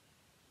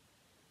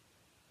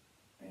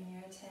 bring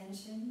your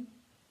attention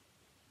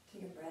to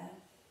your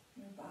breath,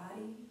 your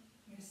body,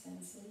 your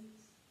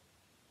senses.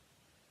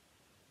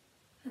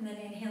 And then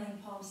inhaling,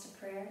 palms to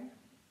prayer.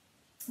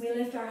 We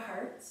lift our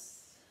hearts.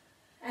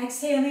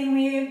 Exhaling,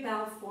 we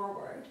bow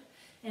forward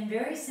in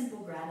very simple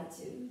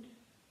gratitude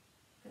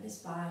for this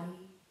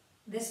body,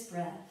 this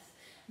breath,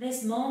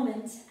 this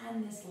moment,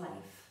 and this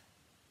life.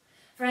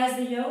 For as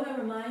the yoga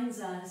reminds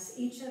us,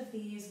 each of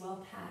these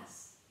will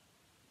pass.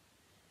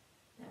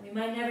 That we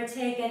might never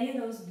take any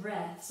of those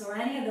breaths or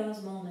any of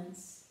those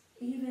moments,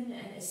 even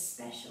and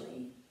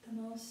especially the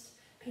most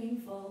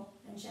painful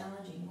and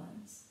challenging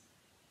ones,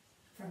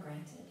 for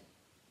granted.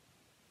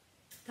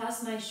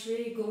 Tasmai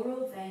Shri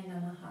Guru Ve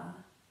Namaha.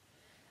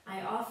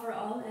 I offer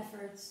all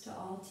efforts to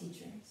all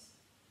teachers.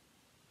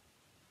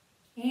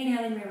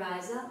 Inhaling, we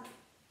rise up.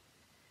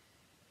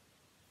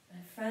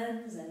 My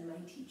friends and my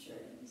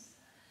teachers,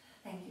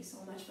 thank you so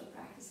much for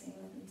practicing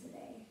with me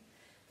today.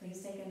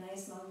 Please take a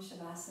nice long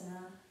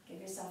Shavasana.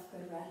 Give yourself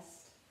good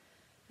rest.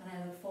 And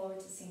I look forward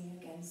to seeing you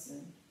again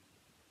soon.